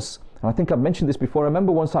remember once, and I think I've mentioned this before, I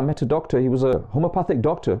remember once I met a doctor. He was a homeopathic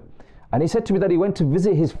doctor, And he said to me that he went to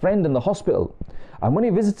visit his friend in the hospital. And when he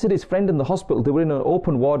visited his friend in the hospital, they were in an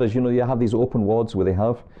open ward. As you know, you have these open wards where they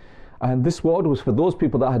have. And this ward was for those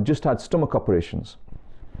people that had just had stomach operations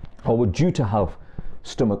or were due to have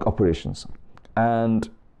stomach operations. And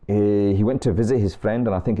he went to visit his friend,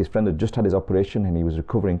 and I think his friend had just had his operation and he was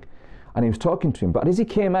recovering. And he was talking to him. But as he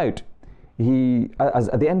came out,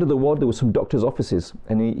 at the end of the ward, there were some doctor's offices.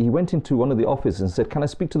 And he went into one of the offices and said, "Can I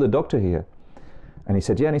speak to the doctor here?" And he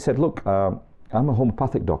said, "Yeah." And he said, "Look, I'm a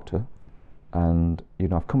homeopathic doctor. And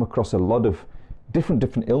I've come across a lot of different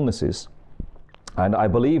illnesses. And I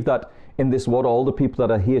believe that in this ward, all the people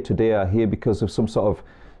that are here today are here because of some sort of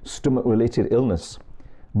stomach-related illness.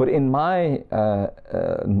 But in my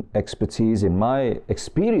expertise, in my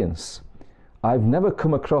experience, I've never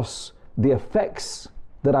come across the effects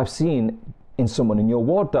that I've seen in someone in your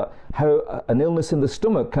ward, that how an illness in the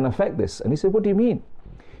stomach can affect this." And he said, "What do you mean?"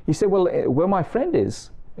 He said, "Well, where my friend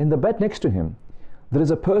is, in the bed next to him, there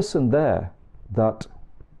is a person there that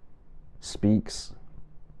speaks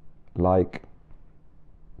like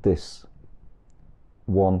this,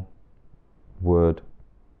 one word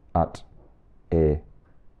at a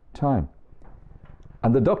time."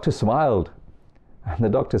 And the doctor smiled, and the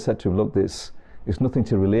doctor said to him, "Look, this is nothing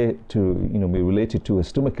to relate to, be related to a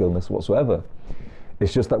stomach illness whatsoever.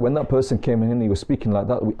 It's just that when that person came in and he was speaking like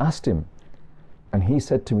that, we asked him, and he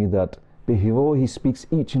said to me that before he speaks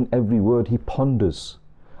each and every word, he ponders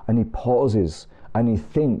and he pauses and he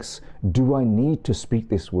thinks, do I need to speak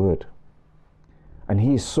this word? And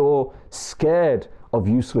he's so scared of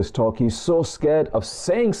useless talk. He's so scared of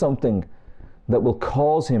saying something that will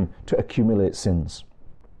cause him to accumulate sins."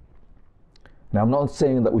 Now, I'm not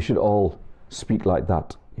saying that we should all speak like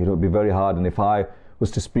that. It'd be very hard. And if I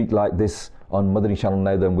was to speak like this on Madani Channel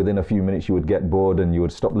now, then within a few minutes you would get bored and you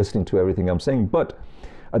would stop listening to everything I'm saying. But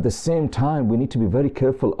at the same time, we need to be very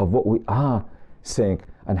careful of what we are saying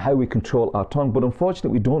and how we control our tongue. But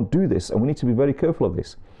unfortunately, we don't do this, and we need to be very careful of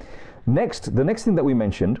this. The next thing that we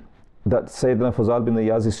mentioned, that Sayyidina Fazal bin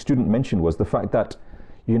Iyaz's student mentioned, was the fact that,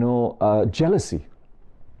 jealousy.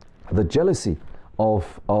 The jealousy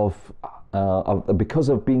because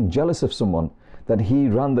of being jealous of someone, that he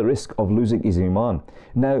ran the risk of losing his iman.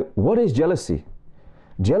 Now, what is jealousy?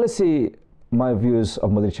 Jealousy, my viewers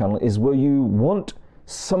of Madani Channel, is where you want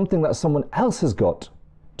something that someone else has got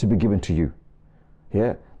to be given to you.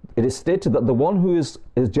 Yeah, it is stated that the one who is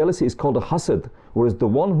jealousy is called a hasad, whereas the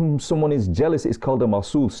one whom someone is jealous is called a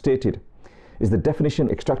masul. Stated is the definition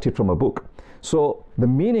extracted from a book. So the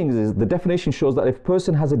meaning is, the definition shows that if a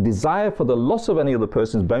person has a desire for the loss of any other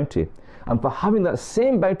person's bounty and for having that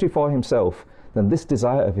same bounty for himself, then this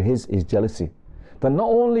desire of his is jealousy. That not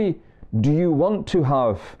only do you want to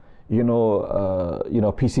have, a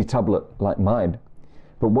PC tablet like mine,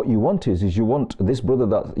 but what you want is you want this brother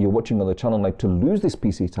that you're watching on the channel now to lose this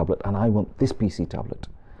PC tablet, and I want this PC tablet.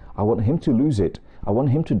 I want him to lose it. I want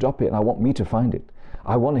him to drop it, and I want me to find it.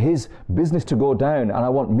 I want his business to go down, and I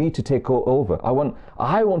want me to take over. I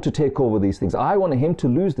want to take over these things. I want him to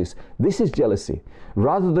lose this. This is jealousy.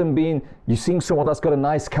 Rather than you seeing someone that's got a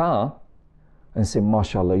nice car and say,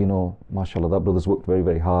 mashallah, mashallah, that brother's worked very,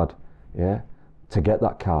 very hard, to get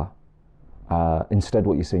that car. Instead,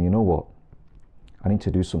 what you're saying, you know what? I need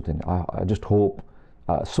to do something. I just hope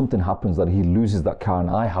something happens that he loses that car and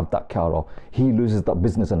I have that car, or he loses that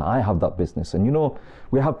business and I have that business. And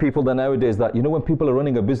we have people there nowadays that, when people are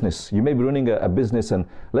running a business, you may be running a business, and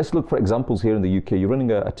let's look for examples here in the UK. You're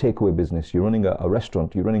running a takeaway business, you're running a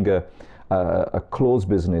restaurant, you're running a clothes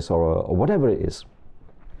business or whatever it is.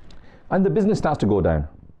 And the business starts to go down.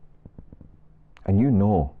 And you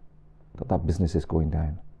know that business is going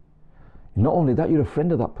down. Not only that, you're a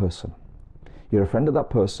friend of that person. You're a friend of that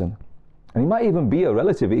person. And he might even be a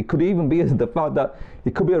relative. It could even be the fact that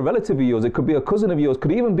it could be a relative of yours, it could be a cousin of yours, it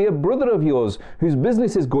could even be a brother of yours whose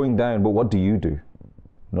business is going down. But what do?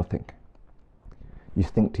 Nothing. You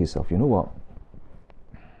think to yourself, you know what?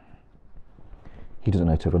 He doesn't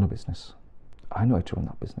know how to run a business. I know how to run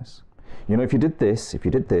that business. If you did this, you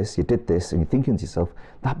did this, and you're thinking to yourself,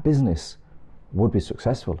 that business would be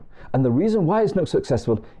successful. And the reason why it's not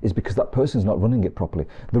successful is because that person's not running it properly.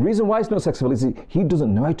 The reason why it's not successful is he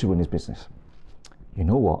doesn't know how to run his business. You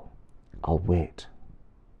know what? I'll wait.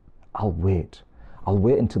 I'll wait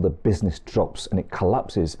until the business drops and it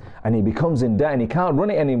collapses and he becomes in debt and he can't run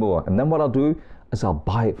it anymore. And then what I'll do is I'll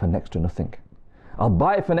buy it for next to nothing. I'll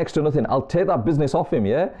buy it for next to nothing. I'll take that business off him,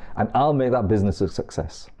 and I'll make that business a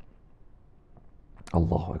success.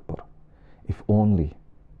 Allahu Akbar. If only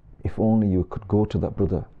you could go to that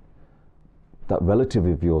brother, that relative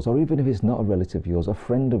of yours, or even if it's not a relative of yours, a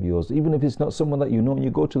friend of yours, even if it's not someone that you know, and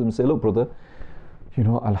you go to them and say, look brother,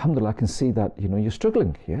 Alhamdulillah, I can see that, you're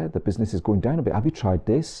struggling. Yeah, the business is going down a bit. Have you tried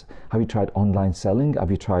this? Have you tried online selling? Have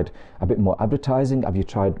you tried a bit more advertising? Have you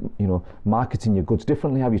tried, marketing your goods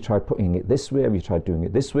differently? Have you tried putting it this way? Have you tried doing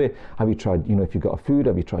it this way? Have you tried, if you've got a food,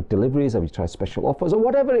 have you tried deliveries? Have you tried special offers? Or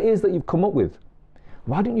whatever it is that you've come up with.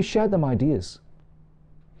 Why don't you share them ideas?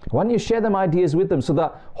 Why don't you share them ideas with them so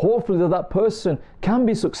that hopefully that person can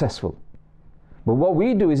be successful? But what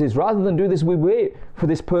we do is rather than do this, we wait for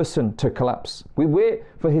this person to collapse. We wait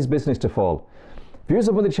for his business to fall. Viewers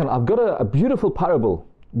of Madani Channel, I've got a beautiful parable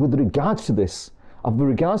with regards to this, with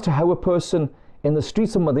regards to how a person in the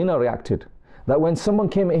streets of Medina reacted. That when someone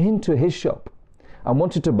came into his shop and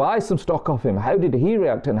wanted to buy some stock off him, how did he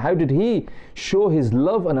react and how did he show his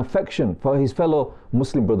love and affection for his fellow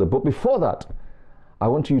Muslim brother? But before that, I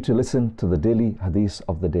want you to listen to the daily hadith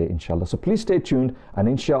of the day, inshallah. So please stay tuned, and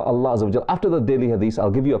inshallah, after the daily hadith, I'll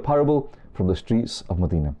give you a parable from the streets of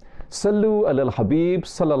Medina. Sallu ala al-Habib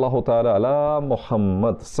sallallahu ta'ala ala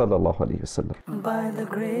Muhammad sallallahu alayhi wasallam. By the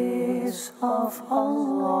grace of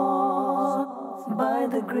Allah, by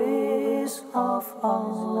the grace of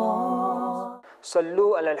Allah.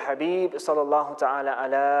 Sallu ala al-Habib sallallahu ta'ala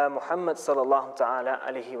ala Muhammad sallallahu ta'ala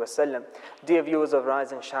alayhi wasallam. Dear viewers of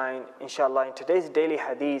Rise and Shine, inshallah, in today's daily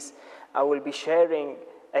hadith, I will be sharing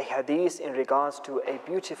a hadith in regards to a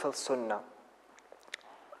beautiful sunnah,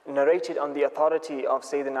 narrated on the authority of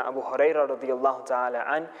Sayyidina Abu Hurairah radiyallahu ta'ala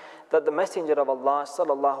an, that the Messenger of Allah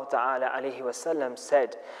sallallahu ta'ala alayhi wasallam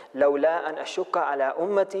said, لَوْلَا أَنْ أَشُكَّ عَلَى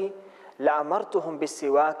أُمَّتِي لَأَمَرْتُهُمْ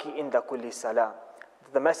بِالسِّوَاكِ عِنْدَ كُلِّ صَلَاةٍ.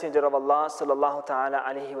 The Messenger of Allah sallallahu ta'ala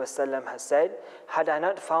alayhi wasallam has said, had I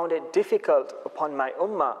not found it difficult upon my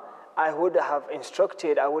ummah, I would have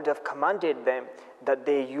instructed, I would have commanded them that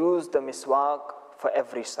they use the miswak for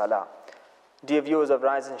every salah. Dear viewers of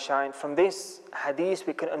Rise and Shine, from this hadith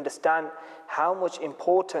we can understand how much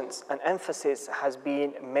importance and emphasis has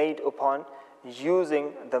been made upon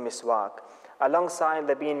using the miswak. Alongside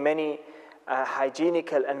there being many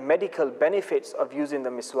hygienical and medical benefits of using the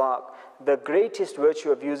miswak, the greatest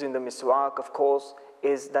virtue of using the miswak, of course,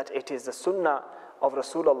 is that it is the sunnah of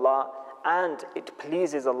Rasulullah and it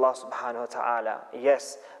pleases Allah subhanahu wa ta'ala.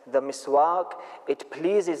 Yes, the miswak, it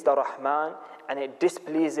pleases the Rahman and it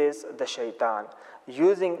displeases the shaitan.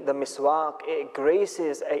 Using the miswak, it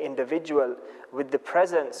graces an individual with the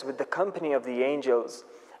presence, with the company of the angels.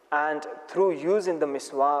 And through using the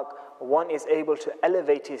miswak, one is able to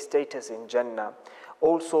elevate his status in Jannah.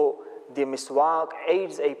 Also, the miswak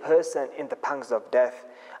aids a person in the pangs of death.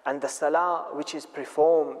 And the salah which is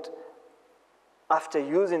performed after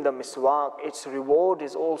using the miswak, its reward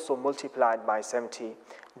is also multiplied by 70.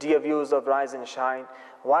 Dear viewers of Rise and Shine,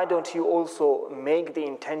 why don't you also make the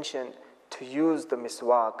intention to use the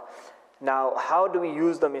miswak? Now, how do we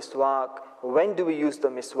use the miswak? When do we use the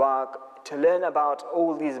miswak? To learn about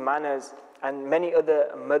all these manners and many other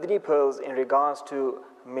Madani pearls in regards to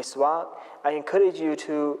miswak, I encourage you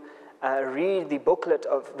to read the booklet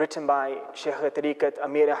written by Shaykh Tariqat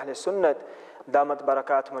Amir Ahl Sunnat Damat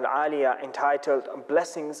Barakatum Al-Aliyah, entitled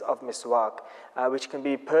Blessings of Miswak, which can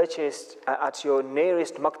be purchased at your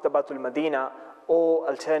nearest Maktabatul Madina, or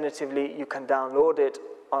alternatively you can download it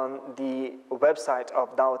on the website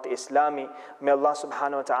of Dawat Islami. May Allah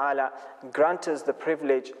subhanahu wa ta'ala grant us the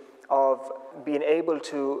privilege of being able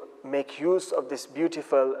to make use of this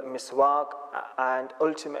beautiful miswak and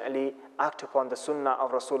ultimately act upon the sunnah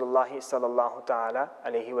of Rasulullah sallallahu ta'ala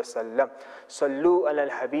alayhi wasallam. Sallu ala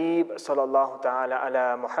al-Habib sallallahu ta'ala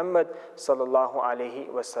ala Muhammad sallallahu alayhi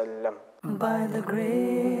wasallam. By the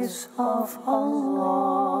grace of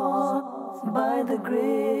Allah, by the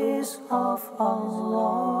grace of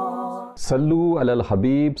Allah. Sallu ala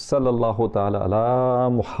al-Habib sallallahu ta'ala ala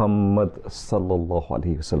Muhammad sallallahu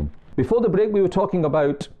alayhi wasallam. Before the break, we were talking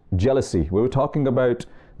about jealousy. We were talking about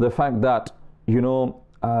the fact that,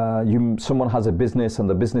 someone has a business and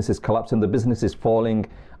the business is collapsing, the business is falling,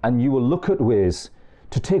 and you will look at ways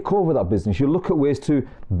to take over that business. You look at ways to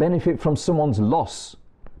benefit from someone's loss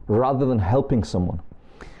rather than helping someone.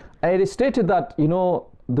 And it is stated that,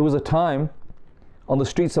 there was a time on the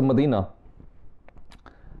streets of Medina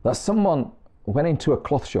that someone went into a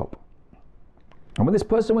cloth shop. And when this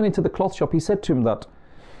person went into the cloth shop, he said to him that,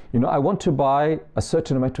 I want to buy a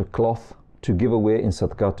certain amount of cloth to give away in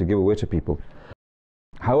sadaqah, to give away to people.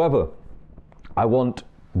 However, I want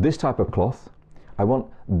this type of cloth, I want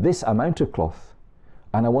this amount of cloth,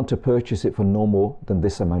 and I want to purchase it for no more than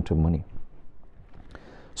this amount of money.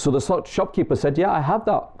 So the shopkeeper said, yeah, I have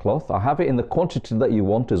that cloth, I have it in the quantity that you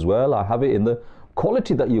want as well, I have it in the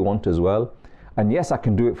quality that you want as well, and yes, I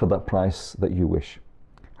can do it for that price that you wish.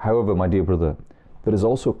 However, my dear brother, there is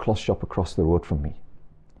also a cloth shop across the road from me.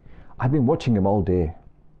 I've been watching him all day.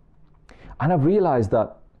 And I've realized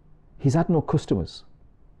that he's had no customers.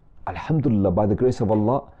 Alhamdulillah, by the grace of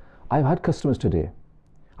Allah, I've had customers today.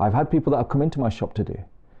 I've had people that have come into my shop today.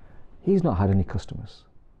 He's not had any customers.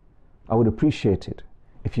 I would appreciate it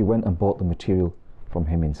if you went and bought the material from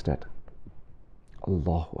him instead.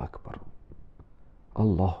 Allahu Akbar.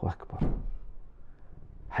 Allahu Akbar.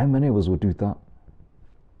 How many of us would do that?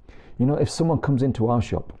 You know, if someone comes into our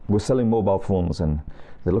shop, we're selling mobile phones, and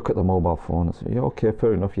they look at the mobile phone and say, yeah, okay,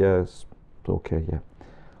 fair enough, yeah, it's okay, yeah.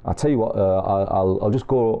 I'll tell you what, I'll just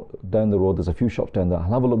go down the road, there's a few shops down there,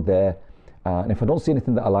 I'll have a look there, and if I don't see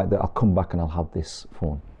anything that I like there, I'll come back and I'll have this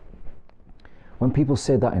phone. When people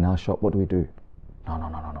say that in our shop, what do we do?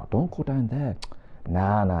 No, don't go down there.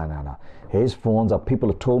 Nah. His phones, people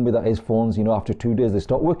have told me that his phones, you know, after 2 days they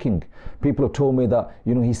stop working. People have told me that,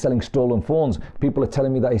 you know, he's selling stolen phones. People are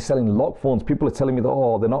telling me that he's selling locked phones. People are telling me that,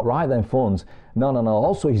 oh, they're not right, them phones. No.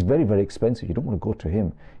 Also, he's very, very expensive. You don't want to go to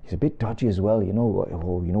him. He's a bit dodgy as well, you know.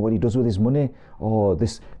 Oh, you know what he does with his money? Oh,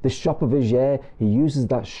 this shop of his, yeah, he uses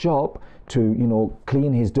that shop to, you know,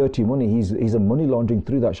 clean his dirty money. He's a money laundering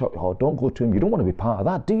through that shop. Oh, don't go to him. You don't want to be part of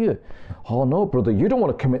that, do you? Oh no, brother, you don't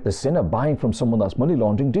want to commit the sin of buying from someone that's money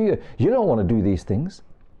laundering, do you? You don't want to do these things.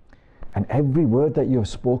 And every word that you have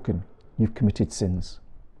spoken, you've committed sins.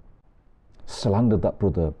 Slandered that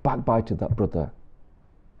brother, backbited that brother,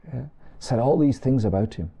 yeah? Said all these things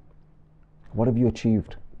about him. What have you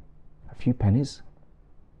achieved? A few pennies?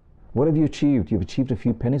 What have you achieved? You've achieved a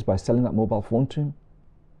few pennies by selling that mobile phone to him?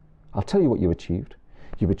 I'll tell you what you've achieved.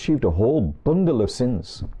 You've achieved a whole bundle of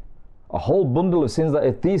sins. A whole bundle of sins that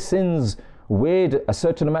if these sins weighed a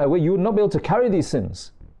certain amount of weight, you would not be able to carry these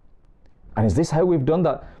sins. And is this how we've done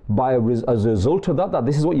that? As a result of that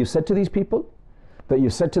this is what you've said to these people? That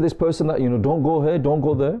you've said to this person that, you know, don't go here, don't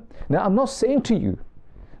go there? Now, I'm not saying to you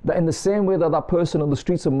that in the same way that person on the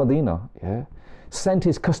streets of Medina, yeah, sent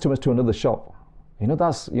his customers to another shop. You know,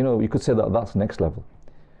 that's, you know, you could say that that's next level.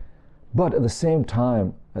 But at the same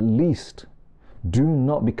time, at least, do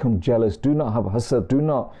not become jealous, do not have hasad, do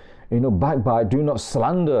not, you know, backbite, do not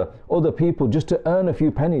slander other people just to earn a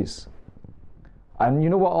few pennies. And you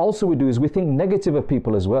know what also we do is we think negative of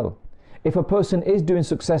people as well. If a person is doing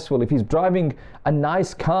successful, if he's driving a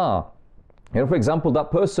nice car, you know, for example,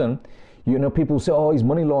 that person, you know, people say, oh, he's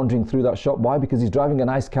money laundering through that shop. Why? Because he's driving a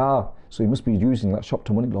nice car, so he must be using that shop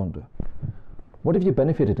to money launder. What have you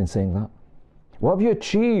benefited in saying that? What have you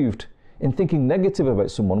achieved in thinking negative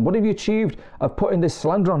about someone? What have you achieved of putting this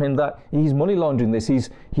slander on him that he's money laundering this,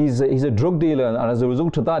 he's a drug dealer, and as a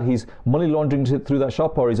result of that he's money laundering through that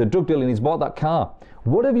shop, or he's a drug dealer and he's bought that car?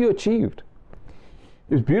 What have you achieved?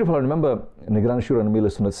 It was beautiful. I remember Nigran Shura and Amir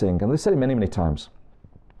Sunnah saying, and they said it many times,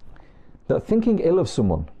 that thinking ill of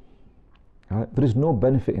someone, right, there is no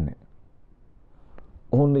benefit in it.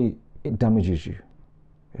 Only it damages you.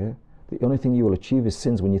 Yeah? The only thing you will achieve is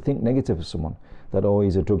sins when you think negative of someone. That, oh,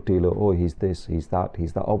 he's a drug dealer, oh, he's this, he's that,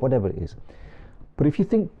 or whatever it is. But if you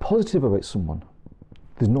think positive about someone,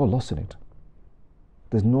 there's no loss in it.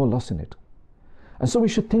 There's no loss in it. And so we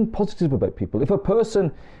should think positive about people. If a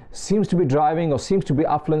person seems to be driving or seems to be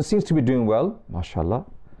affluent, seems to be doing well, mashallah,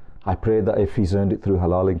 I pray that if he's earned it through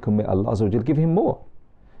halal income, may Allah Azza wa Jal give him more.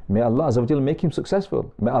 May Allah Azza wa Jal make him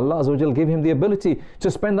successful. May Allah Azza wa Jal give him the ability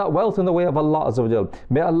to spend that wealth in the way of Allah Azza wa Jal.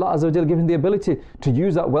 May Allah Azza wa Jal give him the ability to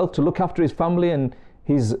use that wealth to look after his family and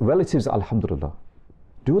his relatives. Alhamdulillah.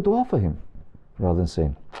 Do a dua for him rather than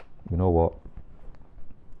saying, you know what,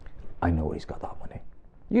 I know where he's got that money.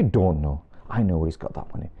 You don't know. I know where he's got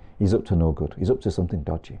that money. He's up to no good. He's up to something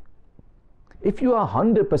dodgy. If you are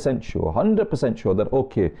 100% sure that,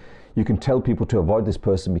 okay, you can tell people to avoid this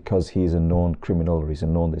person because he's a known criminal or he's a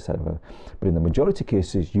known this, whatever. But in the majority of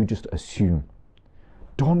cases, you just assume.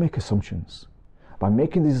 Don't make assumptions. By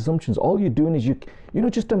making these assumptions, all you're doing is you know,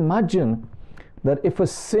 just imagine that if a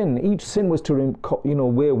sin, each sin was to, you know,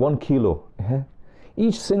 weigh 1 kilo.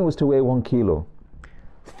 Each sin was to weigh 1 kilo.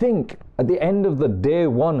 Think at the end of the day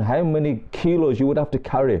one how many kilos you would have to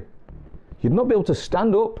carry. You'd not be able to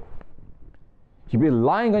stand up. You'd be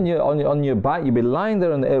lying on your back, you'd be lying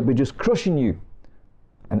there and it'd be just crushing you.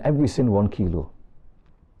 And every sin 1 kilo.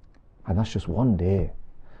 And that's just one day.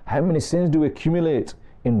 How many sins do we accumulate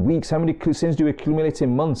in weeks? How many sins do we accumulate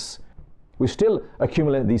in months? We still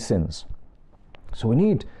accumulate these sins. So we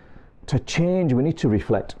need to change, we need to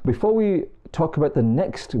reflect. Before we talk about the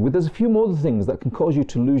next, there's a few more things that can cause you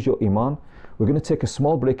to lose your iman. We're going to take a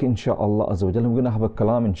small break, insha'Allah Azza wa Jal, and we're going to have a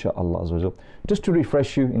kalam, insha'Allah Azza wa Jal, just to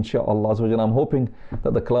refresh you, insha'Allah Azza wa Jal. I'm hoping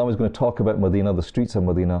that the kalam is going to talk about Medina, the streets of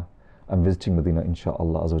Medina, and visiting Medina,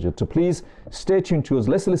 inshallah azza wa jal. So please stay tuned to us.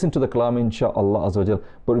 Let's listen to the kalam, inshallah azza wa jal.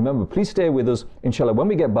 But remember, please stay with us. Inshallah, when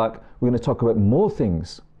we get back, we're going to talk about more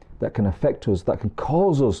things that can affect us, that can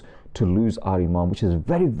cause us to lose our iman, which is a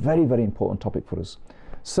very, very, very important topic for us.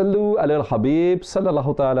 Sallu ala al-Habib,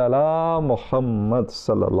 sallallahu ta'ala ala Muhammad,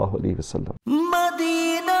 sallallahu alayhi wa sallam.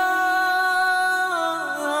 Madina,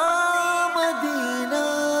 Madina,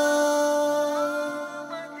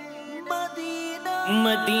 Madina,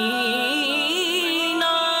 Madina,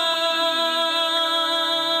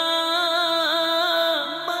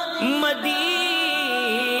 Madina,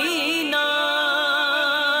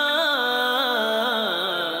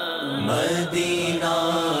 Madina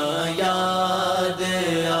याद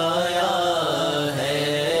आया है,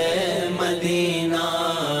 Medina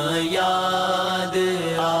याद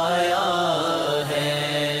आया है,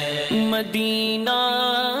 Medina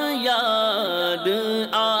याद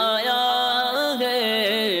आया है,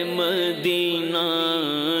 Medina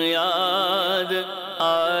याद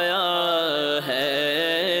आया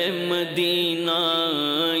है, मदीना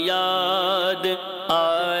याद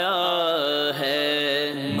आया है,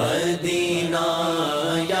 मदीना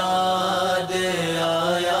याद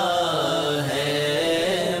आया है,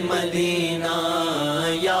 मदीना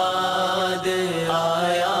याद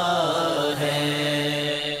आया है,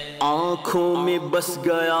 आँखों में बस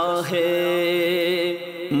गया है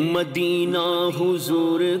मदीना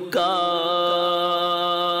हुजूर का,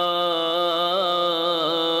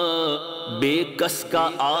 बेकस का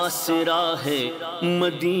आसरा है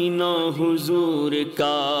मदीना हुजूर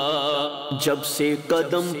का, जब से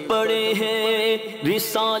कदम पड़े हैं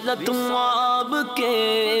रिसालत आब के,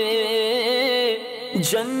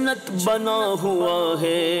 जन्नत बना हुआ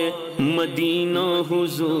है मदीना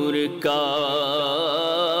हुजूर का,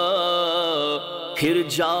 फिर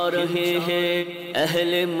जा रहे हैं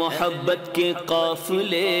अहले मोहब्बत के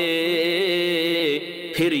काफिले,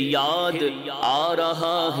 फिर याद आ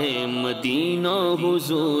रहा है मदीना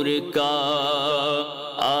हुजूर का,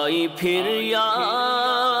 आई फिर याद,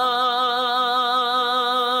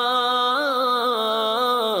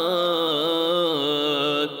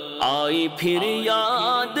 आई फिर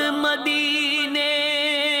याद मदीने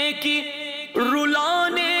की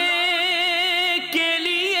रुलाने के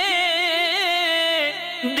लिए,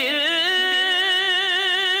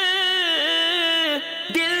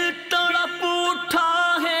 दिल तड़प उठा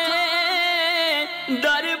है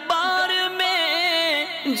दरबार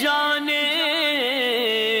में जाने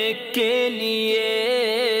के लिए,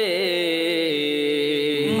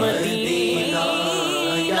 मदीना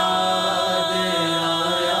याद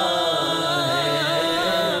आया है,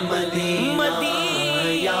 मदीना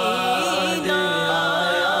याद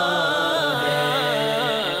आया है,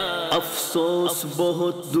 अफसोस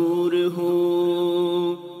बहुत दूर हूँ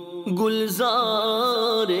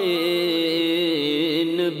गुलज़ारे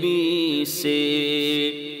नबी से,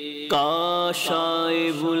 काश आए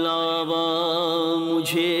बुलावा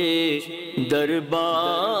मुझे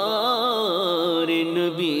दरबार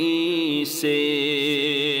नबी से,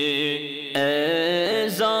 ऐ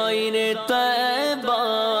ज़ाइरे तैबा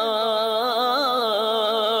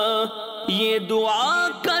ये दुआ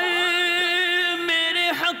कर मेरे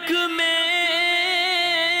हक में,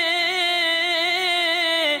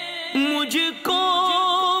 मुझको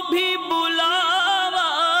भी बुलावा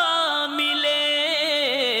मिले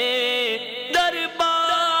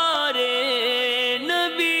दरबारे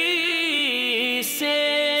नबी से,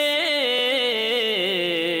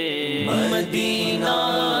 मदीना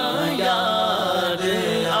याद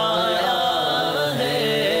आया है,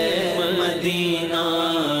 मदीना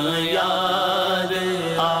याद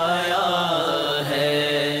आया है,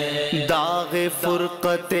 दाग़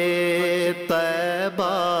फ़ुरक़ते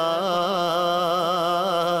तैबा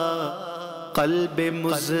क़ल्ब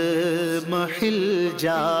मुज़महिल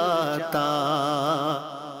जाता,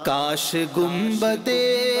 काश गुंबदे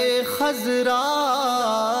खज़रा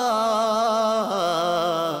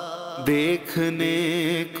देखने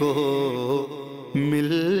को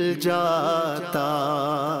मिल जाता,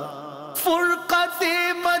 फ़ुरक़ते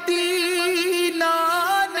मदीना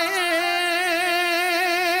ने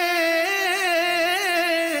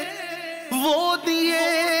वो दिए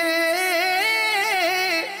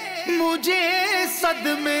मुझे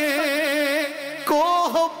सदमे,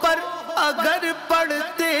 कोह पर अगर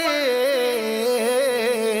पड़ते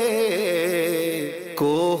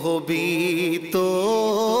कोह भी तो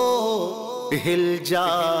हिल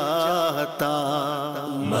जाता,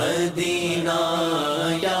 मदीना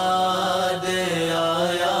याद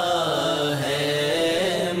आया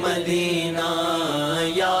है, मदीना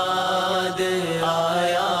याद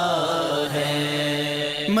आया है,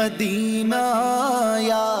 मदीना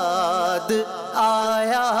याद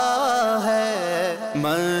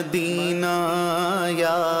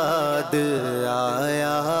یاد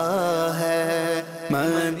آیا ہے،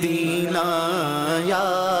 مدینہ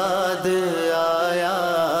یاد آیا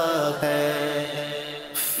ہے،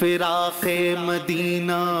 فراق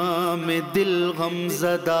مدینہ میں دل غم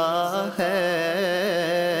زدہ ہے،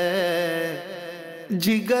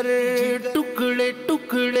 جگر ٹکڑے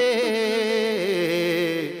ٹکڑے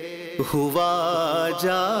ہوا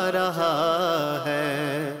جا رہا ہے،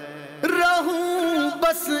 رہوں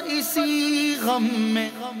بس اسی غم میں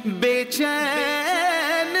بے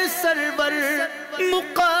چین سرور،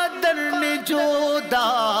 مقدر نے جو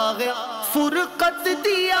داغ فرقت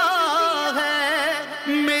دیا ہے،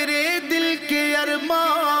 میرے دل کے ارمان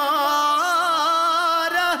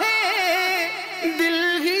رہے دل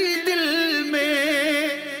ہی دل میں،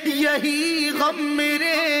 یہی غم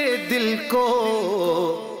میرے دل کو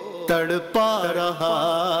تڑپا رہا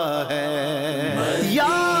ہے،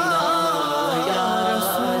 یا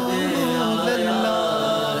رسول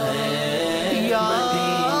اللہ، یا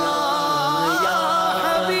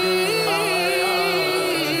حبیب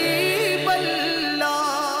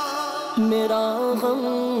اللہ، میرا غم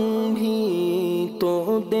بھی تو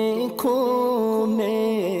دیکھو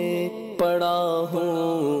میں پڑا ہوں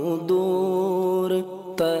دور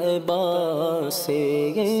طیبہ سے،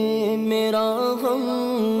 میرا غم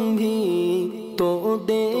بھی تو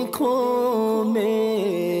دیکھو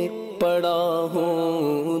میں پڑا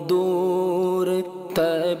ہوں دور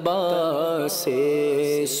طیبہ سے،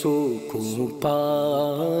 سکون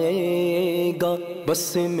پائے گا بس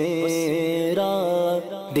میرا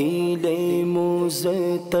دل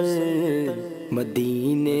مزتر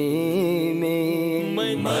مدینے میں،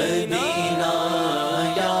 مدینہ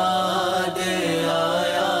یاد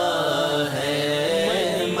آیا ہے،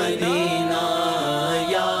 مدینہ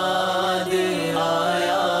یاد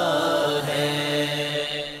آیا ہے،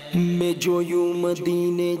 میں جو یوں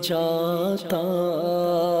مدینے جاتا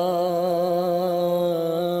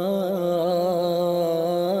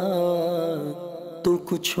تو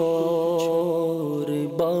کچھ اور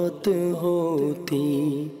بات ہوتی،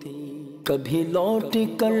 کبھی لوٹ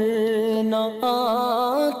کر نہ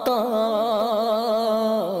آتا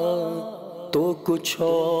تو کچھ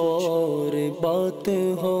اور بات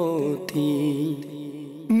ہوتی،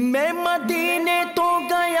 میں مدینے تو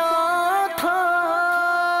گیا تھا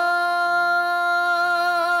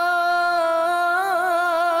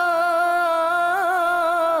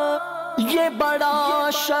یہ بڑا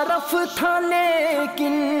شرف تھا،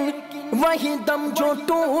 لیکن وہی دم جو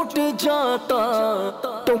ٹوٹ جاتا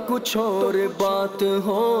تو کچھ اور بات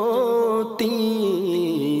ہوتی،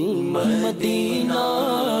 مدینہ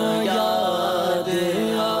یاد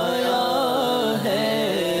آیا ہے،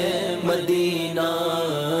 مدینہ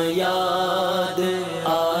یاد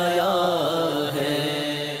آیا ہے،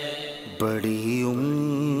 بڑی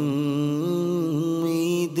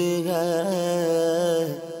امید ہے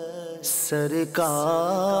سرکار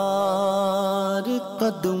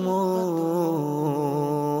قدموں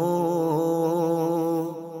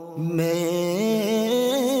میں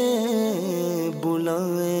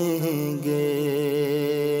بلائیں گے،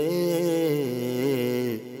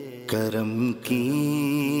 کرم کی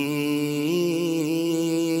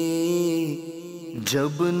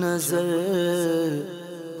جب نظر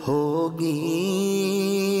ہوگی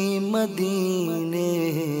مدینے،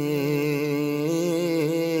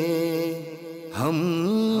 ہم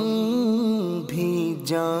بھی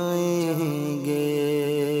جائیں گے،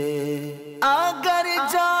 اگر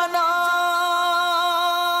جانا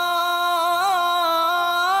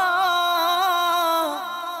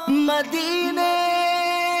مدینے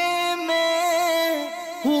میں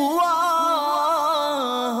ہوا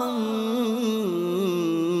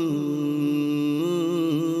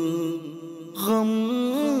غم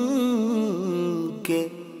کے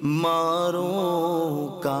ماروں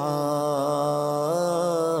کا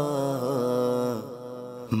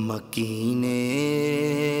مکینے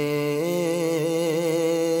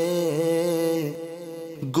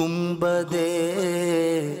گنبد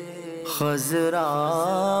خضرا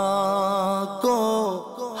کو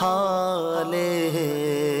حال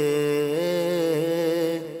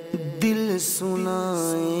دل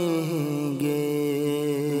سنائیں گے،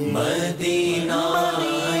 مدینہ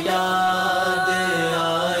یاد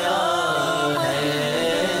آیا ہے،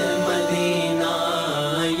 مدینہ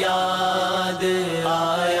یاد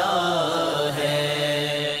آیا ہے،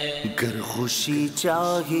 گر خوشی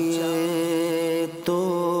چاہیے تو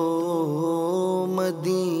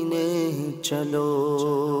مدینے چلو،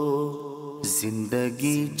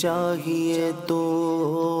 زندگی چاہیے تو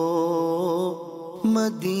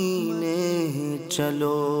مدینے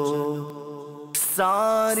چلو،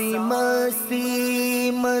 ساری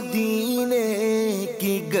مستی مدینے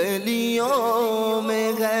की गलियों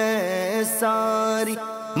में है सारी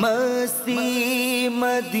मस्ती,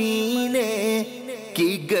 मदीने की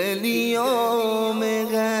गलियों में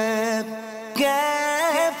है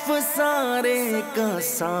कैफ सारे का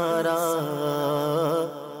सारा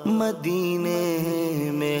मदीने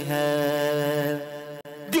में है।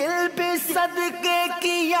 दिल भी सदके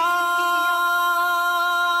किया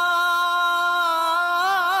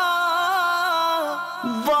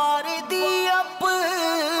वारदी अपनी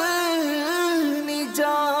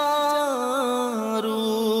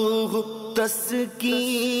रूह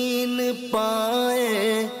तस्कीन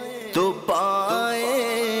पाए तो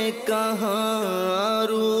पाए कहाँ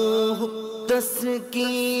रूह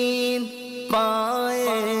तस्कीन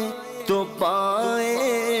पाए तो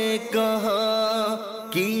पाए कहाँ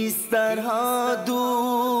किस तरह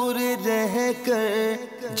दूर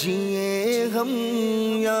रहकर जिए हम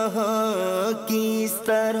यहाँ किस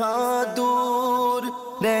तरह दूर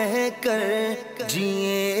रहकर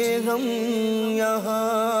जिए हम यहाँ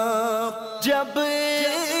जब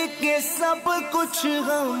के सब कुछ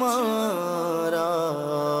हमारा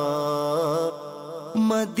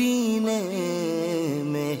मदीने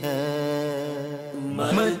में है।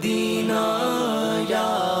 मदीना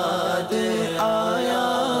याद आया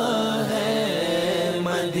है,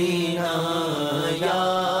 मदीना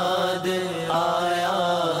याद आया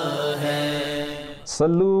है।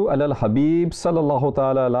 Sallu alal Habib sallallahu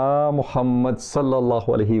ta'ala ala Muhammad sallallahu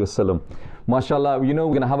alayhi wasallam. MashaAllah, you know,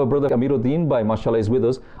 we're going to have a brother, Amiruddin Bhai, MashaAllah, is with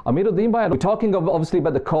us. Amiruddin Bhai, we're talking obviously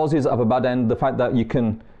about the causes of Ibadah and the fact that you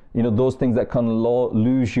can, you know, those things that can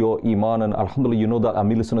lose your Iman. And Alhamdulillah, you know that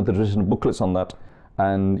Amir Sunnah tradition booklets on that.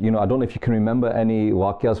 And, you know, I don't know if you can remember any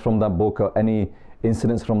waqiyas from that book or any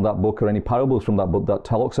incidents from that book or any parables from that book that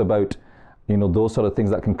talks about, you know, those sort of things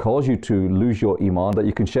that can cause you to lose your Iman that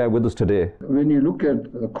you can share with us today. When you look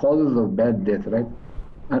at the causes of bad death, right,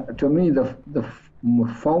 to me the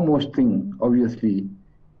foremost thing obviously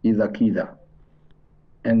is Aqidah.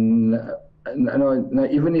 And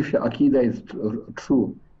even if your Aqidah is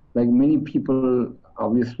true, like many people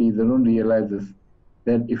obviously they don't realize this,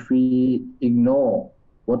 that if we ignore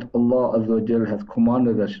what Allah Azza wa Jal has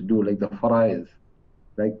commanded us to do, like the faraiz,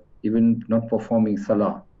 like even not performing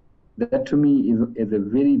salah, that to me is a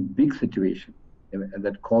very big situation, and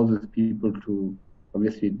that causes people to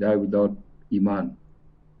obviously die without Iman.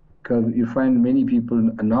 Because you find many people,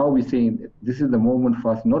 and now we're saying this is the moment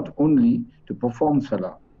for us not only to perform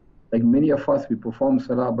salah, like many of us we perform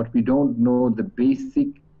salah, but we don't know the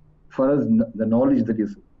basic, for us, the knowledge that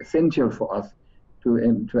is essential for us to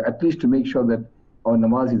at least to make sure that our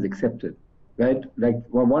namaz is accepted, right? Like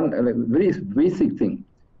one very basic thing.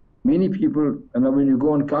 Many people, and when you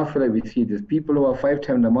go on kafila, we see this, people who are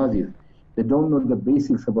 5-time namazis, they don't know the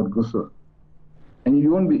basics about ghusl. And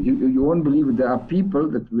you won't believe it. There are people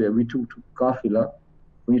that we took to kafila,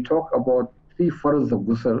 when you talk about 3 farz of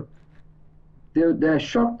ghusl, they are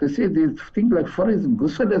shocked. They say they think like farz and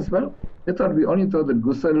ghusl as well. We only thought that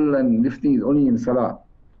ghusl and lifting is only in salah.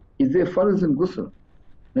 Is there farz and ghusl?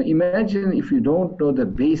 Now imagine if you don't know the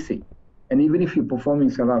basic, and even if you're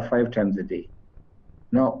performing salah 5 times a day.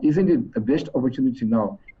 Now, isn't it the best opportunity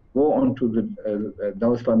now? Go onto the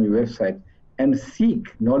Dawah Islami website and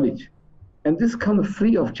seek knowledge. And this comes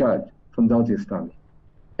free of charge from Dawah Islami.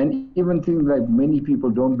 And even things like many people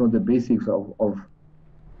don't know the basics of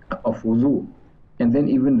wuzu, and then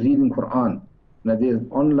even reading Quran. Now there's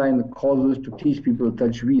online courses to teach people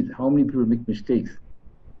tajweed. How many people make mistakes?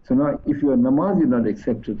 So now if your namaz is not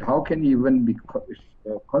accepted, how can you even be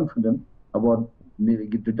confident about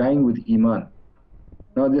dying with Iman?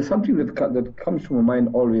 Now there's something that comes to my mind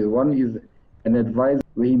always. One is an advice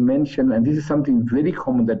where he mentioned, and this is something very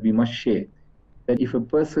common that we must share, that if a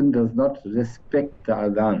person does not respect the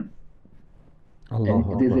adhan,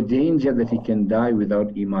 and there's a danger that he can die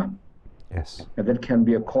without Iman. Yes. And that can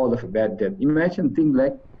be a cause of a bad death. Imagine things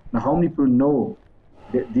like, now how many people know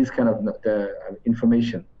this kind of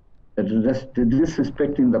information, that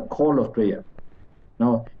disrespecting the call of prayer.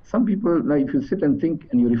 Now some people, now if you sit and think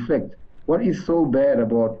and you reflect, what is so bad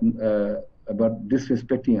about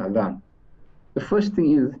disrespecting adhan? The first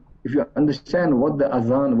thing is, if you understand what the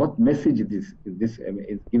adhan, what message is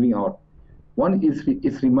giving out, one is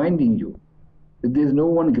it's reminding you that there is no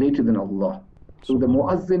one greater than Allah. So the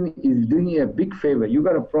muazzin is doing you a big favor. You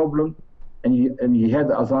got a problem, and you hear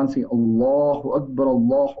the azan saying Allahu Akbar,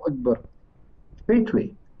 Allahu Akbar. Straight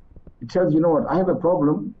away, it tells you know what, I have a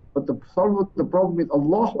problem, but the solve of the problem is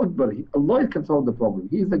Allahu Akbar. Allah can solve the problem.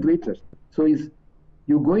 He is the greatest. So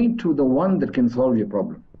you're going to the one that can solve your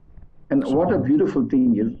problem. And what a beautiful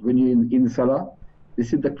thing is, when you're in salah, you have a problem, and you hear the azan saying Allahu Akbar, Allahu Akbar. Straight away, it tells you know what, I have a problem, but the solve of the problem is Allah. He is the greatest. So you're going to the one that can solve your problem. And what a beautiful thing is, when you're in salah, They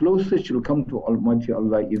said the closest you'll come to Almighty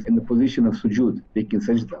Allah is in the position of sujood, making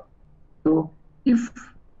sajda. So if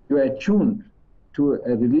you are attuned to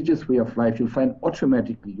a religious way of life, you'll find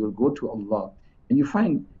automatically you'll go to Allah. And you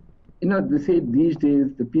find, they say these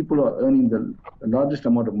days the people who are earning the largest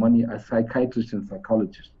amount of money are psychiatrists and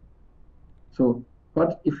psychologists. So,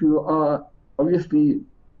 but if you are obviously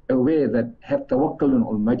aware that have tawakkul on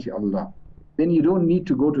Almighty Allah, then you don't need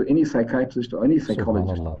to go to any psychiatrist or any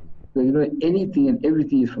psychologist. So, anything and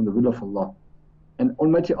everything is from the will of Allah. And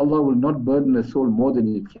Almighty Allah will not burden a soul more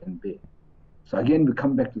than it can bear. So again, we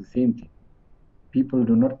come back to the same thing. People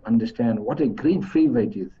do not understand what a great favor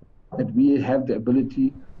it is that we have the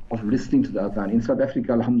ability of listening to the adhan. In South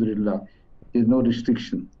Africa, alhamdulillah, there's no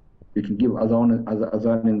restriction. You can give adhan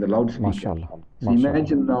in the loudspeaker. MashaAllah. So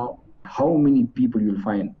imagine now how many people you'll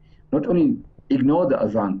find. Not only ignore the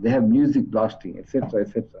adhan, they have music blasting, etc.,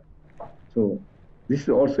 etc. So this is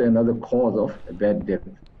also another cause of a bad death.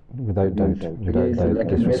 Without doubt. It's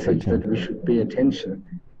like a message that we should pay attention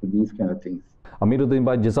to these kind of things. Amiruddin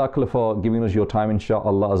Bhai, Jazakallah for giving us your time,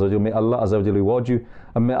 inshaAllah Azza wa Jal. May Allah Azza wa Jal reward you,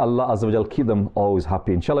 and may Allah Azza wa Jal keep them always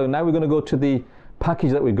happy. Inshallah, now we're going to go to the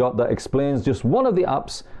package that we got that explains just one of the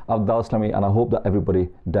apps of Dawah Islami, and I hope that everybody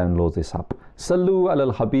downloads this app. Sallu ala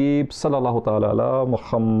al-Habib sallallahu ta'ala ala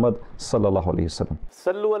Muhammad sallallahu alayhi wasallam.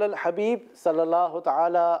 Sallu ala al-Habib sallallahu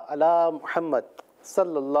ta'ala ala Muhammad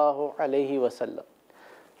sallallahu alayhi wasallam.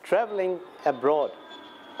 Traveling abroad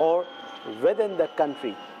or within the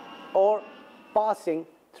country or passing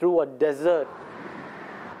through a desert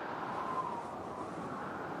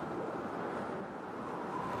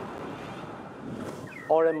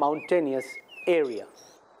or a mountainous area.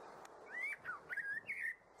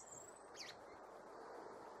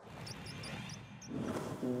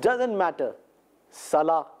 Doesn't matter,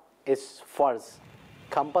 Salah is farz,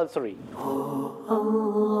 compulsory.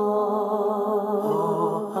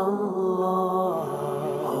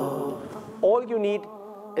 All you need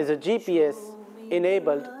is a GPS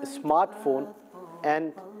enabled smartphone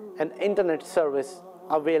and an internet service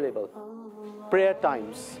available. Prayer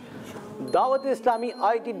times. Dawat Islami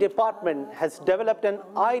IT department has developed an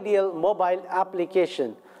ideal mobile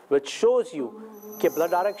application which shows you Qibla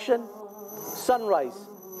direction, sunrise,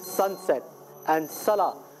 sunset and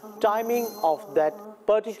Salah, timing of that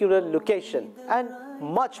particular location and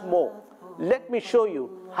much more. Let me show you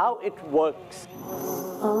how it works.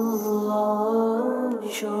 Allah,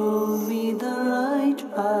 show me the right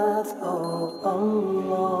path, oh Allah.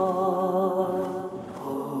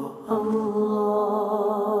 Oh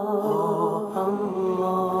Allah,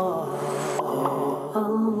 oh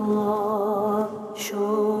Allah,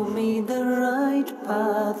 show me the right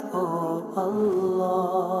path, oh Allah.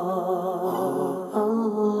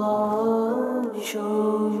 Allah,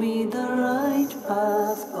 show me the right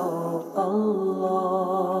path, oh Allah.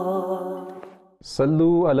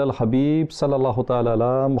 Sallu ala al-Habib sallallahu ta'ala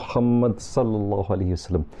ala Muhammad sallallahu alayhi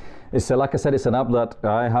wasallam. It's like I said, it's an app that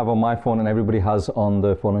I have on my phone and everybody has on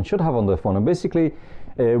their phone and should have on their phone. And basically,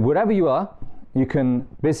 wherever you are, you can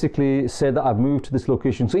basically say that I've moved to this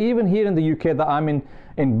location. So even here in the UK that I'm in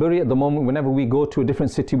Bury at the moment, whenever we go to a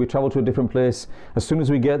different city, we travel to a different place, as soon as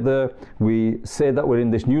we get there, we say that we're in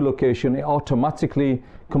this new location, it automatically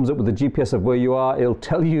comes up with the GPS of where you are. It'll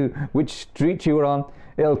tell you which street you are on,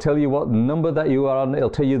 it'll tell you what number that you are on, it'll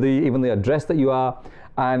tell you even the address that you are,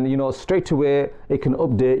 and straight away it can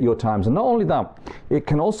update your times. And not only that, it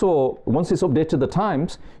can also, once it's updated the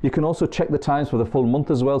times, you can also check the times for the full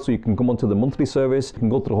month as well. So you can come onto the monthly service, you can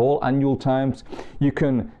go through the whole annual times, you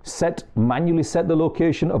can manually set the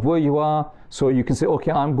location of where you are. So you can say,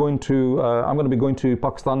 okay, I'm going to be going to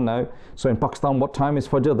Pakistan now. So in Pakistan, what time is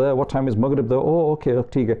Fajr there? What time is Maghrib there? Oh, okay,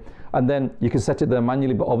 okay. And then you can set it there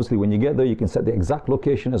manually, but obviously when you get there, you can set the exact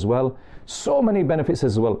location as well. So many benefits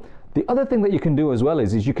as well. The other thing that you can do as well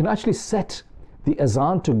is you can actually set the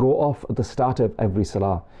azan to go off at the start of every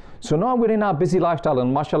salah. So now we're in our busy lifestyle,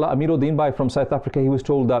 and mashallah, Amiruddin Bhai from South Africa, he was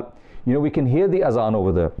told that, we can hear the azan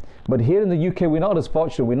over there. But here in the UK, we're not as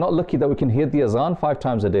fortunate. We're not lucky that we can hear the azan 5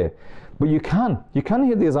 times a day. But you can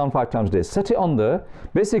hear the azan 5 times a day. Set it on there.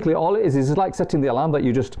 Basically, all it is like setting the alarm that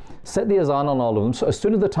you just set the azan on all of them. So as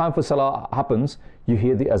soon as the time for salah happens, you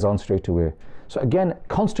hear the azan straight away. So again,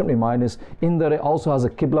 constant reminders. In there, it also has a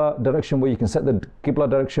Qibla direction where you can set the Qibla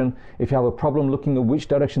direction. If you have a problem looking at which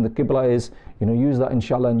direction the Qibla is, use that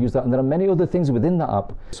inshallah and use that. And there are many other things within that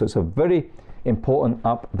app. So it's a very important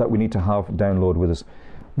app that we need to have download with us.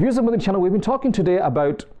 Viewers of Madani Channel, we've been talking today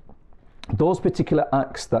about those particular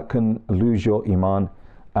acts that can lose your iman,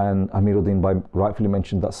 and Amiruddin Bhai rightfully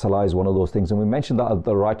mentioned that Salah is one of those things, and we mentioned that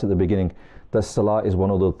right at the beginning, that salah is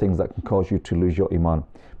one of the things that can cause you to lose your iman.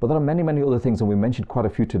 But there are many, many other things, and we mentioned quite a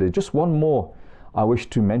few today. Just one more I wish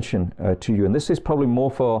to mention to you, and this is probably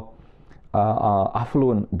more for our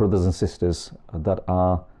affluent brothers and sisters that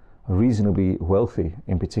are reasonably wealthy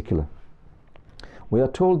in particular. We are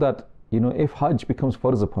told that, you know, if Hajj becomes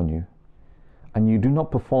farz upon you, and you do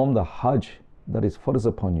not perform the Hajj that is farz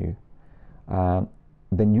upon you,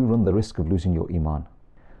 then you run the risk of losing your iman.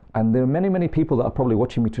 And there are many, many people that are probably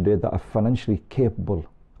watching me today that are financially capable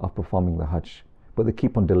of performing the Hajj, but they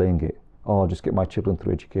keep on delaying it. Oh, I'll just get my children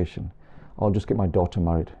through education. I'll just get my daughter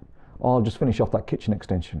married. Oh, I'll just finish off that kitchen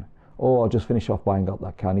extension. Oh, I'll just finish off buying out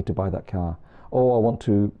that car. I need to buy that car. Oh, I want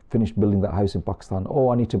to finish building that house in Pakistan. Oh,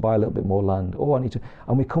 I need to buy a little bit more land. Oh, I need to...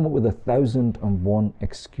 And we come up with 1,001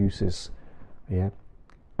 excuses. Yeah.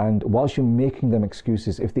 And whilst you're making them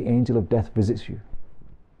excuses, if the angel of death visits you,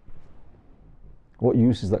 what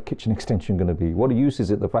use is that kitchen extension going to be? What use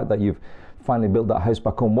is it the fact that you've finally built that house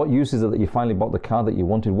back home? What use is it that you finally bought the car that you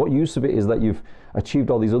wanted? What use of it is that you've achieved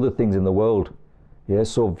all these other things in the world? Yeah,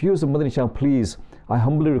 so viewers of Madani Channel, please, I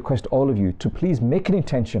humbly request all of you to please make an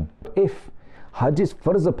intention. If Hajj is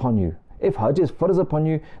farz upon you,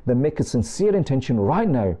 then make a sincere intention right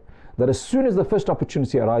now that as soon as the first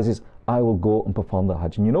opportunity arises, I will go and perform the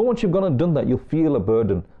Hajj. And you know, once you've gone and done that, you'll feel a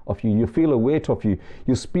burden of you, you'll feel a weight of you,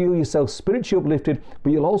 you'll feel yourself spiritually uplifted,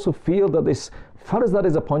 but you'll also feel that this farz that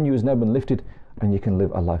is upon you has now been lifted, and you can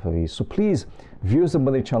live a life of ease. So please, viewers of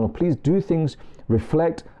Madani Channel, please do things,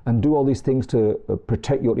 reflect, and do all these things to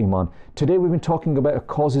protect your iman. Today we've been talking about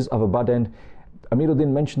causes of a bad end. Amiruddin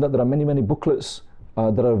mentioned that there are many, many booklets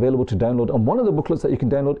that are available to download, and one of the booklets that you can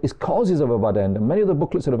download is Causes of a Bad End, and many of the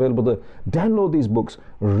booklets are available to download these books,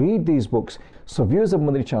 read these books. So viewers of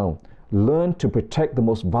Madani Channel, learn to protect the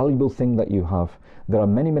most valuable thing that you have. There are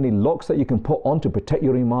many, many locks that you can put on to protect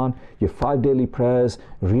your iman, your 5 daily prayers,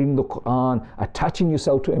 reading the Quran, attaching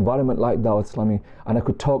yourself to an environment like Dawat Islami, and I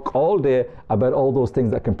could talk all day about all those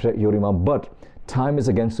things that can protect your iman, but time is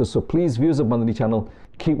against us. So please, viewers of Madani Channel,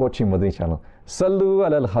 keep watching Madani Channel. Sallu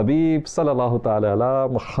ala al-Habib sallallahu ta'ala ala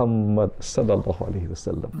Muhammad sallallahu alayhi wa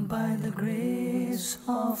sallam. By the grace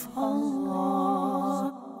of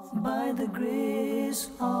Allah, by the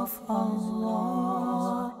grace of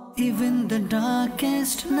Allah, even the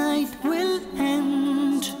darkest night will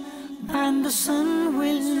end, and the sun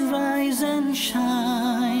will rise and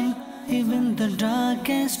shine. Even the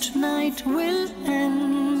darkest night will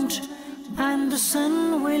end, and the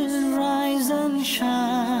sun will rise and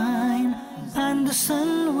shine. And the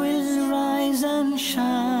sun will rise and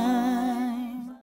shine.